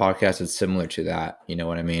 start a podcast that's similar to that. You know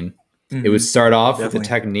what I mean? It would start off with a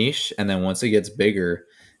tech niche, and then once it gets bigger,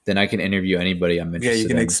 then I can interview anybody I'm interested in. Yeah, you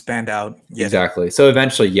can expand out. Yeah. Exactly. So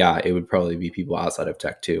eventually, it would probably be people outside of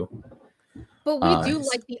tech too. But we do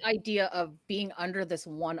like the idea of being under this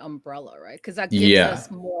one umbrella, right? Because that gives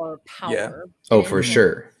us more power. Yeah. Oh, for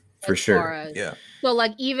sure. For sure. So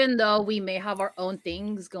like, even though we may have our own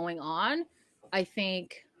things going on, I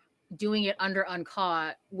think doing it under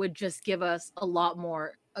Uncaught would just give us a lot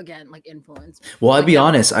more, again, like influence. Well, I'll be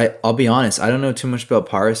honest. I don't know too much about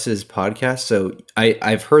Paris's podcast. So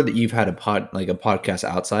I've heard that you've had a podcast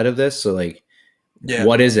outside of this. So like,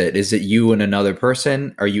 what is it? Is it you and another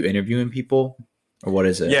person? Are you interviewing people, or what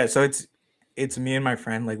is it? Yeah. So it's me and my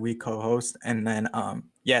friend, like we co-host, and then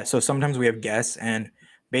so sometimes we have guests, and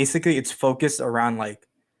basically it's focused around like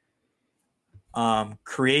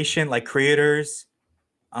creation, like creators,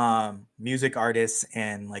 music artists,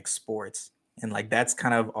 and like sports, and like that's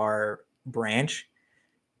kind of our branch,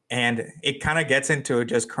 and it kind of gets into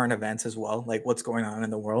just current events as well, like what's going on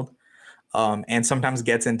in the world, and sometimes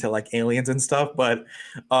gets into like aliens and stuff, but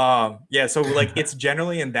so like it's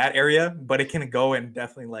generally in that area, but it can go in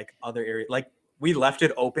definitely like other areas. Like we left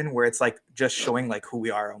it open where it's like just showing like who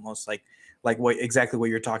we are, almost like what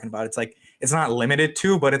you're talking about. It's like it's not limited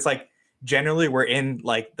to, but it's like generally we're in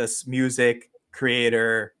like this music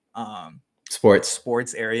creator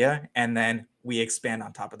sports area, and then we expand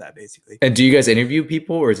on top of that basically. And do you guys interview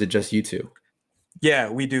people, or is it just you two? Yeah,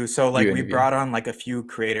 we do. So like we brought on like a few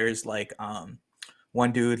creators, like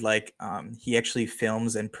one dude, like he actually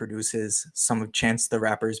films and produces some of Chance the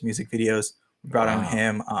Rapper's music videos. We brought on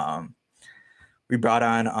him. We brought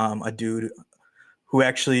on a dude who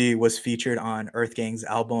actually was featured on Earth Gang's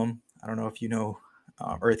album. I don't know if you know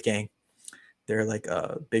Earth Gang. They're like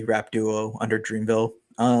a big rap duo under Dreamville.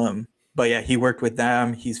 But yeah, he worked with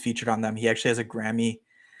them. He's featured on them. He actually has a Grammy.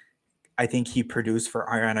 I think he produced for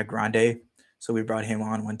Ariana Grande. So we brought him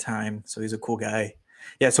on one time. So he's a cool guy.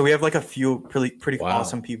 Yeah, so we have like a few pretty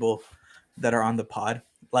awesome people that are on the pod.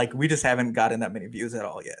 Like we just haven't gotten that many views at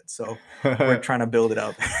all yet. So we're trying to build it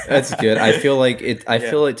up. That's good. I feel like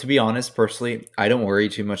feel like, to be honest, personally, I don't worry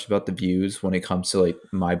too much about the views when it comes to like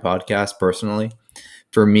my podcast personally.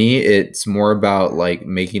 For me, it's more about like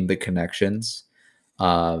making the connections.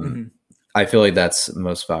 I feel like that's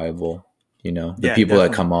most valuable, the people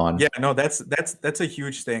that come on. Yeah, no, that's a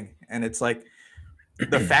huge thing. And it's like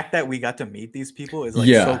the fact that we got to meet these people is like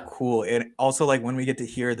so cool. And also like when we get to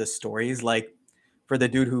hear the stories, like for the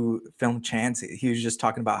dude who filmed Chance, he was just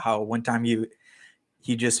talking about how one time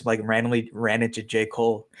he just like randomly ran into J.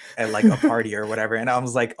 Cole at like a party or whatever. And I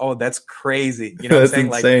was like, oh, that's crazy. You know what I'm saying?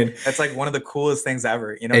 Insane. Like that's like one of the coolest things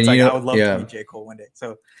ever. It's like I would love to meet J. Cole one day.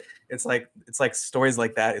 So it's like stories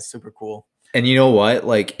like that is super cool. And you know what?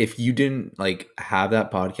 Like if you didn't like have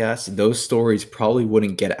that podcast, those stories probably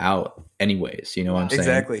wouldn't get out anyways. You know what I'm saying?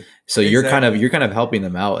 Exactly. So you're kind of helping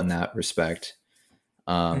them out in that respect.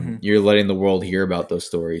 You're letting the world hear about those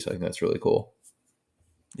stories. I think that's really cool.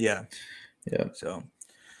 Yeah. Yeah. So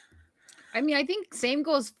I mean, I think same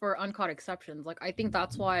goes for Uncaught Exceptions. Like I think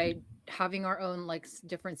that's why having our own like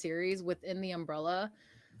different series within the umbrella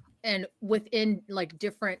and within like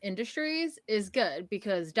different industries is good,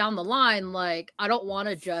 because down the line, like I don't want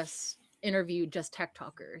to just interview just tech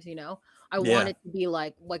talkers, I want it to be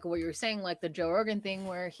like what you were saying, like the Joe Rogan thing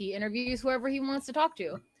where he interviews whoever he wants to talk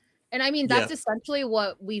to. And I mean, that's essentially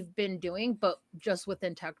what we've been doing, but just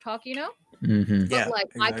within tech talk, Mm-hmm. But like,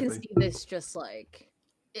 exactly. I can see this just like,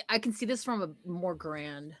 I can see this from a more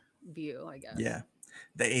grand view, I guess. Yeah.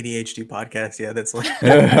 The ADHD podcast. Yeah, that's like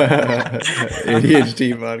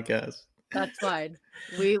ADHD podcast. That's fine.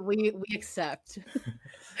 We accept.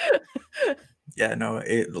 Yeah, no,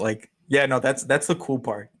 that's the cool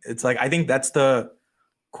part. It's like I think that's the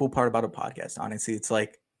cool part about a podcast, honestly. It's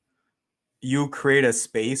like you create a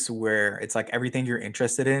space where it's like everything you're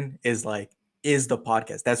interested in is the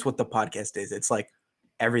podcast. That's what the podcast is. It's like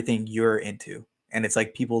everything you're into. And it's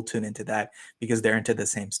like people tune into that because they're into the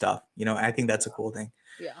same stuff. I think that's a cool thing.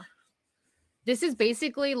 Yeah. This is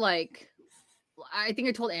basically like, I think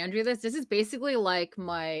I told Andrew this. This is basically like when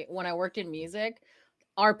I worked in music,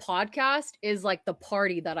 our podcast is like the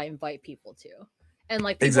party that I invite people to. And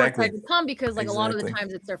like people are trying to come because like a lot of the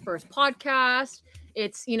times it's their first podcast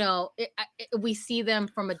it's, you know, we see them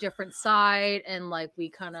from a different side, and like we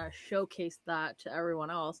kind of showcase that to everyone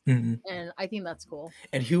else. And I think that's cool.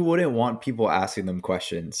 And who wouldn't want people asking them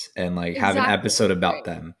questions and like have an episode about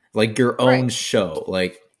them, like your own show?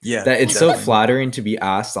 Like, that it's so flattering to be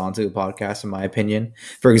asked onto the podcast, in my opinion.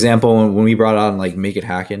 For example, when we brought on like Make It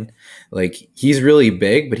Hacken, like he's really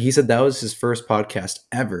big, but he said that was his first podcast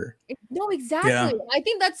ever. No, exactly. I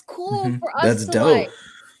think that's cool for us to dope. Like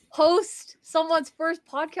host someone's first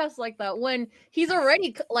podcast like that when he's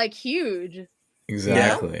already like huge.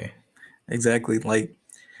 Exactly. Exactly. Like,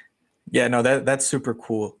 yeah, no, that's super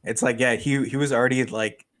cool. It's like, yeah, he was already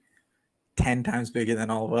like 10 times bigger than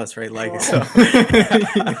all of us, right? Like, so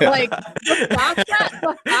like the fact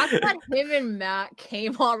that him and Matt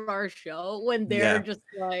came on our show when they're just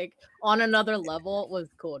like on another level was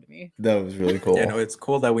cool to me. That was really cool. Yeah, no, it's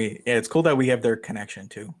cool that we have their connection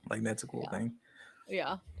too. Like, that's a cool thing.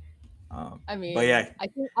 Yeah. I mean, but yeah,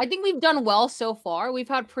 I think we've done well so far. We've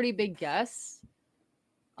had pretty big guests.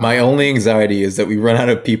 My only anxiety is that we run out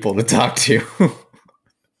of people to talk to.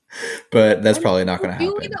 But that's probably not going to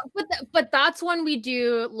happen. But that's when we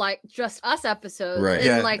do like just us episodes. Right.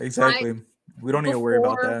 Yeah, like, exactly. We don't need to worry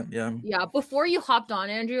about that. Yeah. Yeah. Before you hopped on,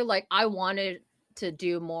 Andrew, like I wanted to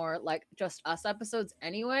do more like just us episodes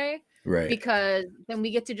anyway. Right. Because then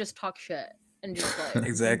we get to just talk shit and just like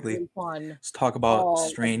exactly really fun. Let's talk about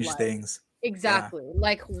strange things. Exactly. Yeah.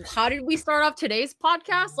 Like, how did we start off today's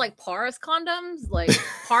podcast? Like Paris condoms, like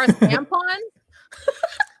Paris tampons.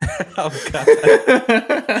 Oh god!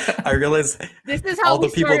 I realized this is how all the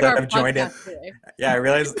people that have joined it. Yeah, I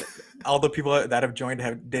realized all the people that have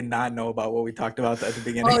joined did not know about what we talked about at the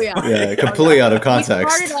beginning. Oh yeah, yeah, completely out of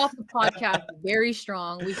context. We started off the podcast very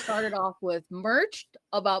strong. We started off with merch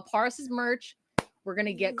about Paris's merch. We're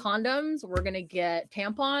gonna get condoms. We're gonna get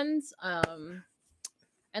tampons.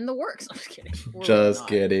 And the works. I'm just kidding. Just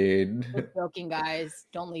kidding. We're joking, guys.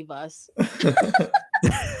 Don't leave us.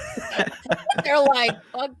 They're like,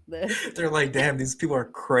 fuck this. They're like, damn, these people are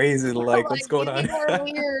crazy. Like, what's going on? Are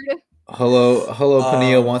weird. Hello,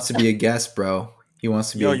 Pania wants to be a guest, bro. He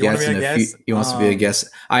wants to be a guest he wants to be a guest.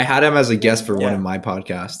 I had him as a guest for one of my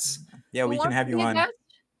podcasts. Yeah, we can have you on.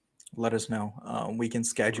 Let us know. We can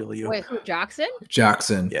schedule you. Wait, who, Jackson?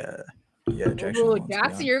 Jackson. Yeah. Yeah, Jackson. Ooh,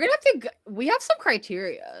 Jackson, you're gonna have to. We have some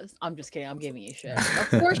criteria. I'm just kidding. I'm giving you shit. Of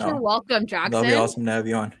course, you're welcome, Jackson. That'll be awesome to have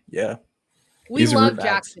you on. Yeah, we love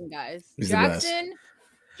Jackson, guys.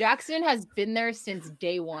 Jackson has been there since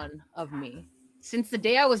day one of me. Since the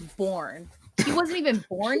day I was born. He wasn't even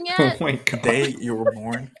born yet. Oh my god! Day you were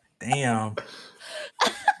born. Damn.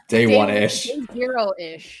 Day one-ish. Day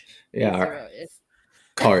zero-ish. Yeah. Zero-ish.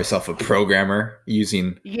 Call yourself a programmer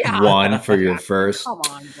using one for your first. Come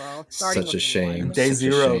on, bro. Such a shame. Day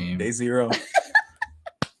zero. Day zero.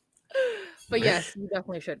 But yes, you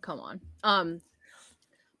definitely should come on.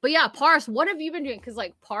 But yeah, Paris, what have you been doing? Because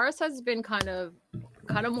like Paris has been kind of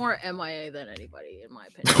more MIA than anybody, in my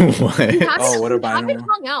opinion. What? We haven't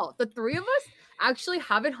hung out. The three of us actually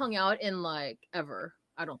haven't hung out in like ever.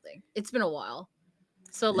 I don't think it's been a while.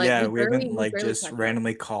 So like we haven't like just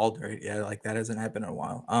randomly called, right? Yeah, like that hasn't happened in a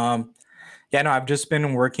while. Yeah, no, I've just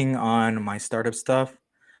been working on my startup stuff.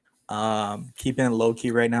 Keeping it low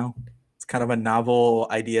key right now. It's kind of a novel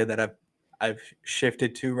idea that I've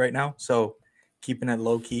shifted to right now. So keeping it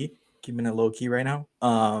low key right now.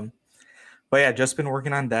 But yeah, just been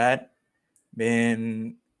working on that.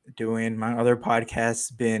 Been doing my other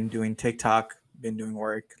podcasts, been doing TikTok, been doing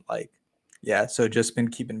work, like yeah, so just been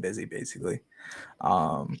keeping busy basically.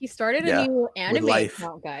 He started a new anime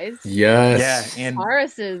account, guys. Yes. Yeah, and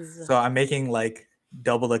Paris is. So I'm making like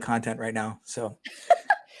double the content right now. So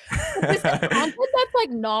content that's like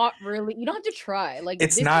not really. You don't have to try. Like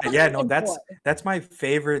it's not. Yeah, no, that's my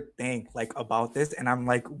favorite thing like about this. And I'm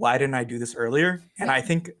like, why didn't I do this earlier? And I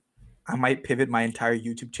think I might pivot my entire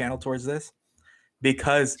YouTube channel towards this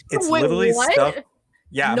because it's literally stuff.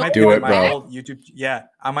 Yeah, I might do it, my bro. whole YouTube. Yeah,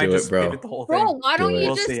 I might just pivot the whole thing. Bro, why don't you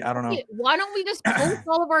we'll just? See. I don't know. Why don't we just post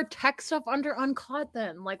all of our tech stuff under Uncut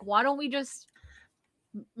then? Like, why don't we just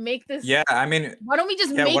make this? Yeah, I mean, why don't we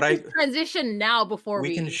just make this transition now before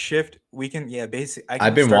we can shift? We can, basically.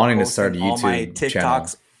 I've been wanting to start a YouTube my TikToks. channel.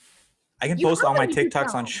 I can post all my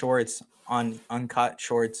TikToks on Shorts, on Uncut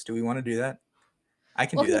Shorts. Do we want to do that? I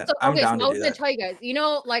can do that. I'm down to do that. I was gonna tell you guys, you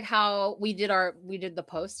know, like how we did the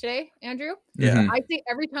post today, Andrew. Yeah. I think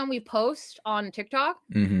every time we post on TikTok,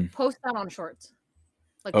 post that on Shorts,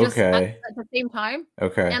 like just at the same time.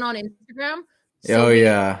 Okay. And on Instagram. So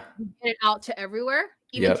get it out to everywhere,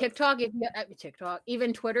 even TikTok,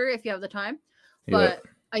 even Twitter if you have the time. But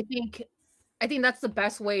I think I think that's the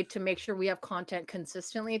best way to make sure we have content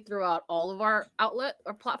consistently throughout all of our outlet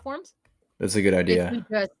or platforms. That's a good idea.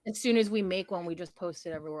 As soon as we make one, we just post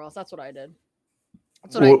it everywhere else. That's what I did.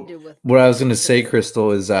 That's what I do with. What I was going to say,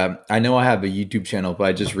 Crystal, is I know I have a YouTube channel, but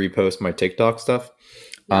I just repost my TikTok stuff.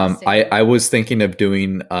 I was thinking of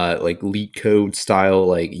doing like LeetCode style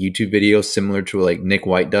like YouTube videos similar to like Nick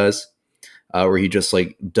White does, where he just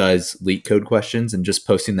like does LeetCode questions and just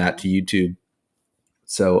posting that to YouTube.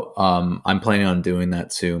 So I'm planning on doing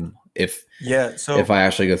that soon if I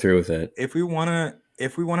actually go through with it. If we wanna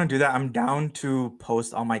do that, I'm down to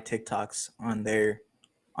post all my TikToks on there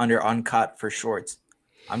under Uncut for Shorts.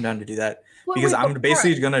 I'm down to do that because I'm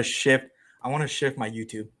basically gonna shift. I want to shift my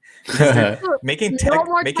YouTube. making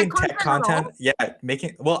tech content. Yeah,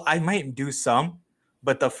 well, I might do some,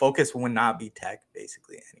 but the focus will not be tech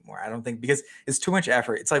basically anymore. I don't think, because it's too much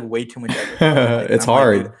effort. It's like way too much effort. It's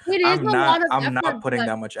hard. I'm not putting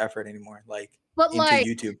that much effort anymore. Into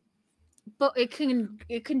YouTube. But it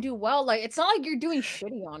can do well. Like, it's not like you're doing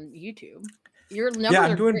shitty on YouTube.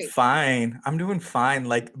 I'm doing fine. I'm doing fine.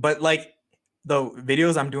 But the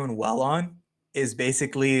videos I'm doing well on is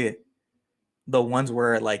basically the ones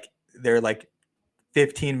where like they're like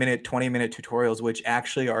 15-minute, 20-minute tutorials, which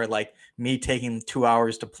actually are like me taking 2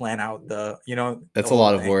 hours to plan out that's a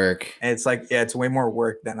lot of work. And it's like, it's way more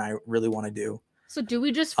work than I really want to do. So do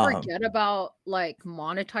we just forget about like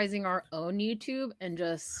monetizing our own YouTube and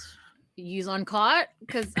just use Uncaught?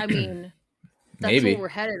 Because I mean, that's where we're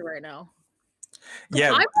headed right now.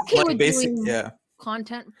 Yeah, I'm okay with doing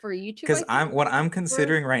content for YouTube. Because what I'm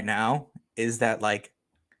considering right now is that like,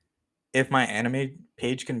 if my anime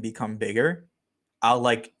page can become bigger, I'll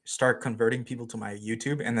like start converting people to my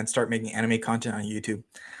YouTube and then start making anime content on YouTube.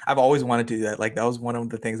 I've always wanted to do that. Like, that was one of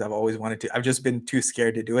the things I've always wanted to. I've just been too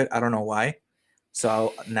scared to do it. I don't know why.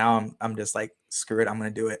 So now I'm just like, screw it. I'm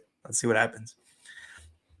going to do it. Let's see what happens.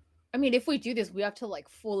 I mean, if we do this, we have to like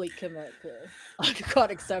fully commit to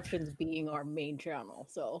Uncut Exceptions being our main channel.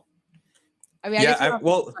 So I mean, I decide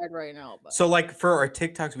right now. But. So like for our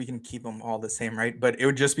TikToks, we can keep them all the same, right? But it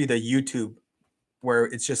would just be the YouTube where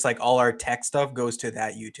it's just like all our tech stuff goes to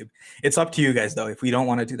that YouTube. It's up to you guys though. If we don't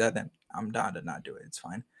want to do that, then I'm down to not do it. It's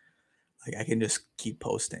fine. Like, I can just keep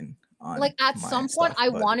posting on like at some point I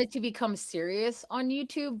wanted to become serious on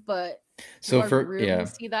YouTube, but so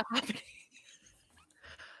see that happening.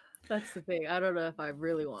 That's the thing. I don't know if I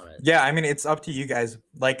really want it. Yeah, I mean, it's up to you guys.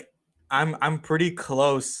 Like, I'm pretty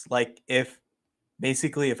close. Like, if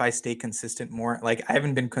I stay consistent more, like I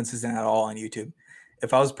haven't been consistent at all on YouTube.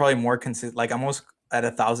 If I was probably more consistent, like almost at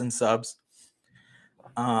 1,000 subs,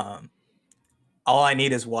 all I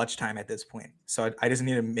need is watch time at this point. So I just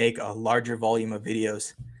need to make a larger volume of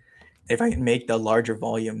videos. If I can make the larger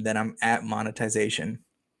volume, then I'm at monetization.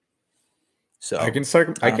 So I can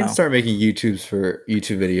start making YouTube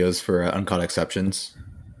videos for Uncut Exceptions.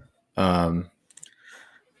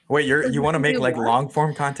 Wait, you want to make like long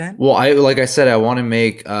form content? Well, I want to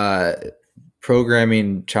make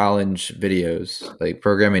programming challenge videos, like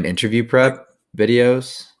programming interview prep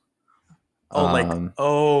videos.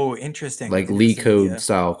 Interesting. Like LeetCode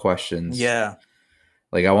style questions. Yeah.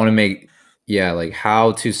 Like I want to make like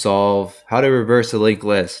how to reverse a linked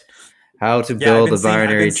list, how to build a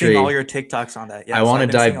binary tree. I've been all your TikToks on that. Yeah, I want to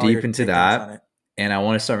dive deep into that. And I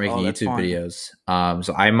want to start making YouTube videos.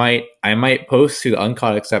 So I might post to the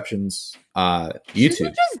Uncut Exceptions YouTube. Should we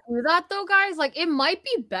just do that though, guys? Like, it might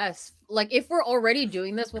be best. Like, if we're already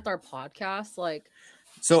doing this with our podcast, like.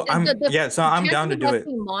 So I'm down to do it.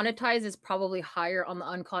 Monetize is probably higher on the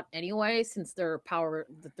Uncut anyway, since they're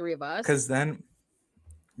the three of us. Because then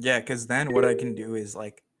what I can do is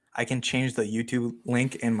like I can change the YouTube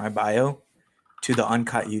link in my bio to the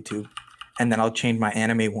Uncut YouTube. And then I'll change my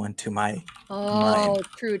anime one to my. Oh,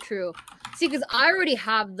 true. See, because I already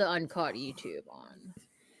have the Uncut YouTube on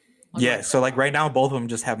yeah, so like right now, both of them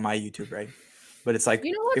just have my YouTube, right? But it's like,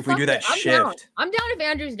 if we do that shift. I'm down if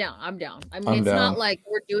Andrew's down. I'm down. I mean, it's not like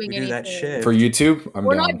we're doing anything. That shift. For YouTube,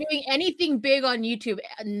 we're not doing anything big on YouTube.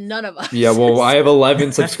 None of us. Yeah, well, I have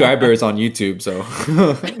 11 subscribers on YouTube, so.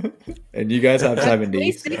 And you guys have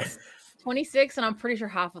 70. 26, and I'm pretty sure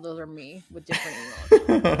half of those are me with different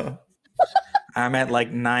emails. I'm at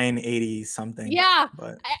like 980 something. Yeah,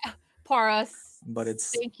 but Paras. But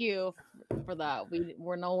it's. Thank you for that.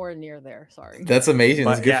 We're nowhere near there. Sorry. That's amazing.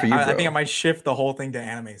 That's good for you, bro. I think I might shift the whole thing to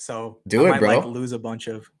anime. So do it, bro. Like lose a bunch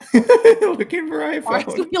of. Looking for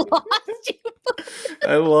iPhone. We lost you.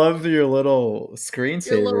 I love your little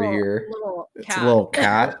screensaver here. It's a little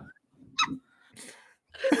cat.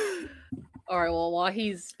 All right. Well, while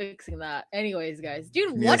he's fixing that, anyways, guys,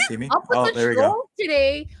 dude, what is up with the trolls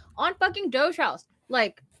today on fucking Doge House?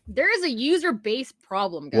 Like, There is a user-based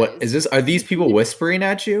problem, guys. What is this? Are these people whispering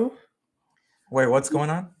at you? Wait, what's going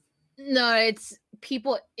on? No, it's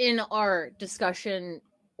people in our discussion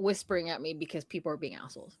whispering at me because people are being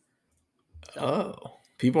assholes. So. Oh,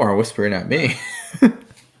 people are whispering at me.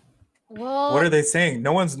 Well, what are they saying?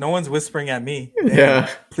 No one's whispering at me. Damn. Yeah,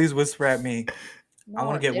 please whisper at me. No, I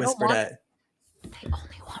want to get whispered at. They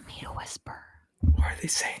only want me to whisper. What are they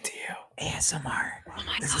saying to you? ASMR. Oh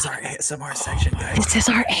my this God. Is our ASMR section, guys. This is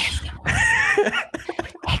our ASMR.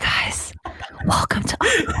 Hey guys, welcome to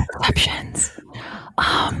Uncut Exceptions.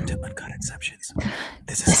 Welcome to Uncut Exceptions.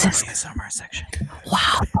 This is our ASMR section.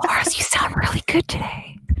 Wow, Boris, you sound really good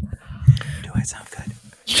today. Do I sound good?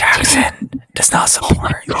 Jackson does not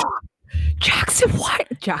support you. Jackson, what?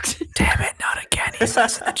 Jackson? Damn it, not again. He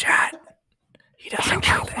says in the chat. He doesn't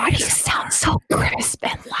Andrew, why do you sound so crisp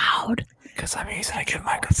and loud? Because I'm using a good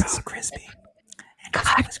microphone. So crispy.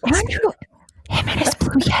 God, Andrew, him and his Blue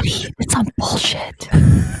Yeti, it's some bullshit. Dude,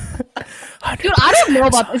 I don't know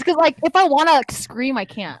about this because, like, if I want to scream, I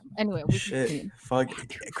can't. Anyway, we shit. Fuck.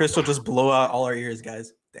 Crystal just blow out all our ears,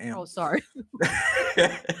 guys. Damn. Oh, sorry.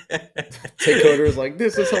 Takeover is like,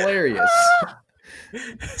 this is hilarious.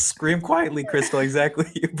 Scream quietly, Crystal. Exactly.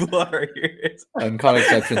 You blew out our ears. Uncut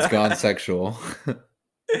Exceptions gone sexual.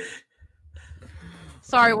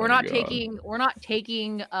 Sorry, we're not taking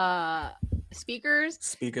speakers.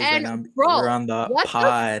 Speakers and right now. Bro, we're on the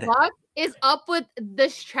pod. What the fuck is up with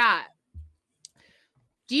this chat?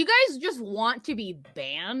 Do you guys just want to be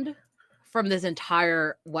banned from this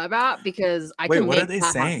entire web app? Because I can what make are they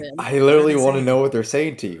that saying? happen. I literally want to know what they're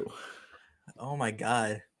saying to you. Oh my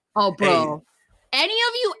God. Oh, bro. Hey. Any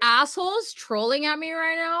of you assholes trolling at me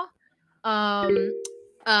right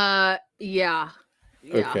now? Yeah.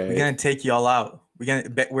 Okay. We're gonna take y'all out.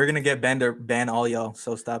 We're gonna get banned or ban all y'all.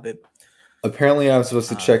 So stop it. Apparently, I'm supposed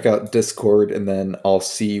to check out Discord and then I'll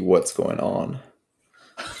see what's going on.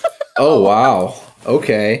 Oh wow.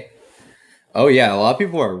 Okay. Oh yeah, a lot of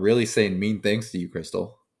people are really saying mean things to you,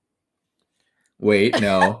 Crystal. Wait,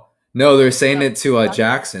 no, they're saying it to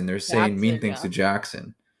Jackson. They're saying mean things to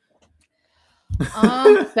Jackson.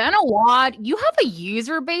 Ben Awad, you have a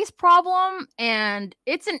user-based problem, and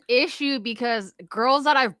it's an issue because girls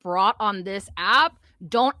that I've brought on this app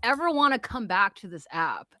don't ever want to come back to this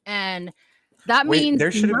app, and that means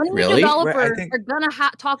none of the developers are gonna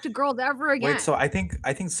talk to girls ever again. Wait, so I think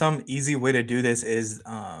some easy way to do this is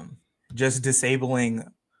just disabling.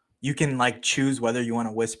 You can like choose whether you want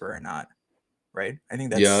to whisper or not, right? I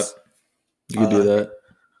think that's you can do that.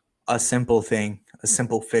 A simple thing. A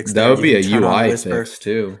simple fix. That would be a UI fix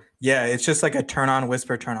too. Yeah, it's just like a turn on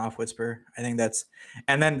whisper, turn off whisper. I think that's,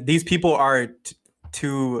 and then these people are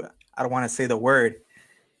too, I don't want to say the word,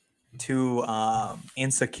 too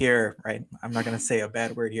insecure, right? I'm not going to say a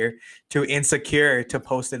bad word here. Too insecure to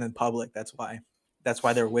post it in public. That's why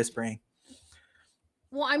they're whispering.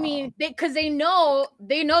 Well, I mean, because they know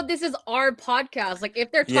this is our podcast. Like,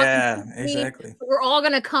 if they're talking to me, exactly, we're all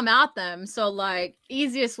gonna come at them. So, like,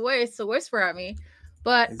 easiest way is to whisper at me.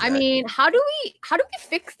 But exactly. I mean, how do we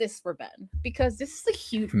fix this for Ben? Because this is a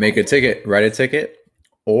huge make problem. A ticket, write a ticket,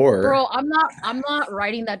 or bro, I'm not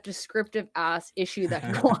writing that descriptive ass issue that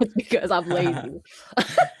he wants because I'm lazy.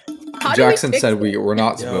 Jackson said we're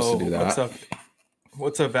not supposed to do that.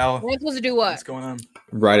 What's up, Val? We're supposed to do what? What's going on?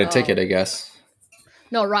 Write a ticket, I guess.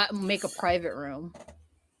 No, make a private room.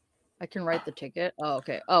 I can write the ticket. Oh,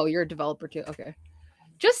 okay. Oh, you're a developer too. Okay.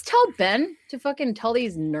 Just tell Ben to fucking tell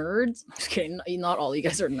these nerds. Just kidding. Not all you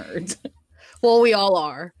guys are nerds. Well, we all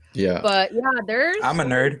are. Yeah. But yeah, I'm a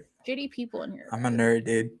nerd. Shitty people in here. I'm a nerd,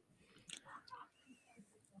 dude.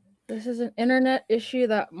 This is an internet issue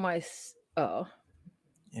that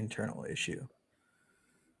internal issue.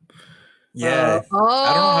 Yeah.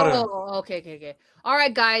 I don't know how to. Okay. All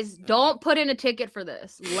right, guys, don't put in a ticket for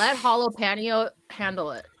this. Let Jalapeno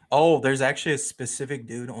handle it. Oh, there's actually a specific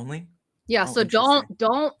dude only? Yeah, so don't. I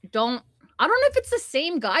don't know if it's the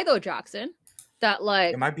same guy though, Jackson, that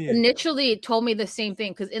like initially told me the same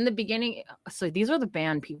thing because in the beginning, so these are the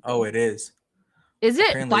banned people. Oh, it is. Is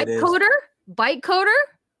it Bytecoder? Bytecoder?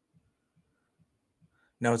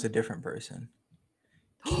 No, it's a different person.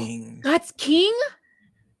 King. That's King?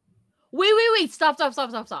 Wait. Stop.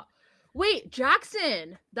 Wait,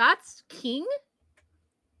 Jackson, that's King?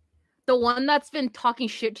 The one that's been talking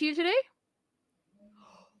shit to you today?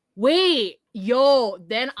 Wait,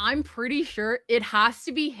 then I'm pretty sure it has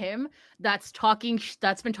to be him that's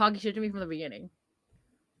been talking shit to me from the beginning.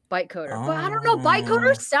 Bytecoder. But I don't know,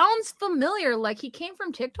 Bytecoder sounds familiar, like he came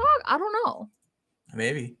from TikTok? I don't know.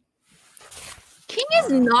 Maybe. King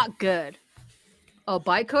is not good. Oh,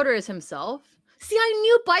 Bytecoder is himself? See, I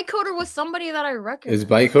knew Bytecoder was somebody that I recognized. Is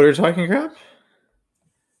Bytecoder talking crap?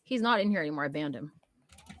 He's not in here anymore. I banned him.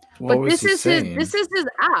 What but this is his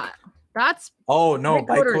at. That's no,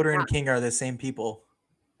 Bytecoder and King are the same people.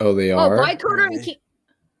 Oh, they are. Bytecoder and King.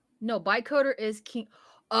 No, Bytecoder is King.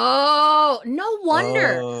 Oh, no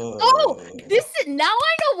wonder. This is now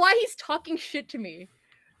I know why he's talking shit to me.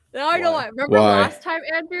 Now I know why. Remember last time,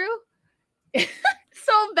 Andrew?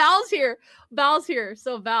 So Val's here.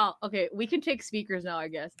 So Val, okay, we can take speakers now, I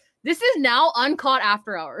guess. This is now Uncaught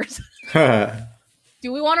After Hours.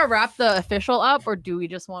 Do we want to wrap the official up, or do we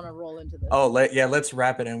just want to roll into this? Let's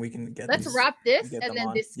wrap it and we can get. Let's wrap this, and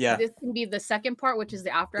then this can be the second part, which is the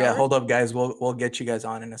after hours. Yeah, hold up, guys. We'll get you guys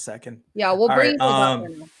on in a second. Yeah, we'll bring you guys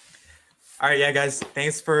on. All right, yeah, guys.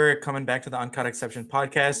 Thanks for coming back to the Uncaught Exception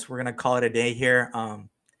podcast. We're gonna call it a day here.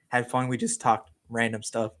 Had fun. We just talked random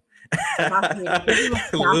stuff.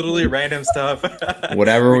 Literally random stuff.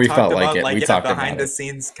 Whatever we felt like it. We talked behind the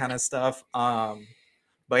scenes kind of stuff. But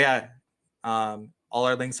yeah, all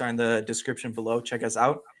our links are in the description below. Check us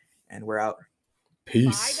out, and we're out.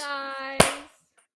 Peace. Bye, guys.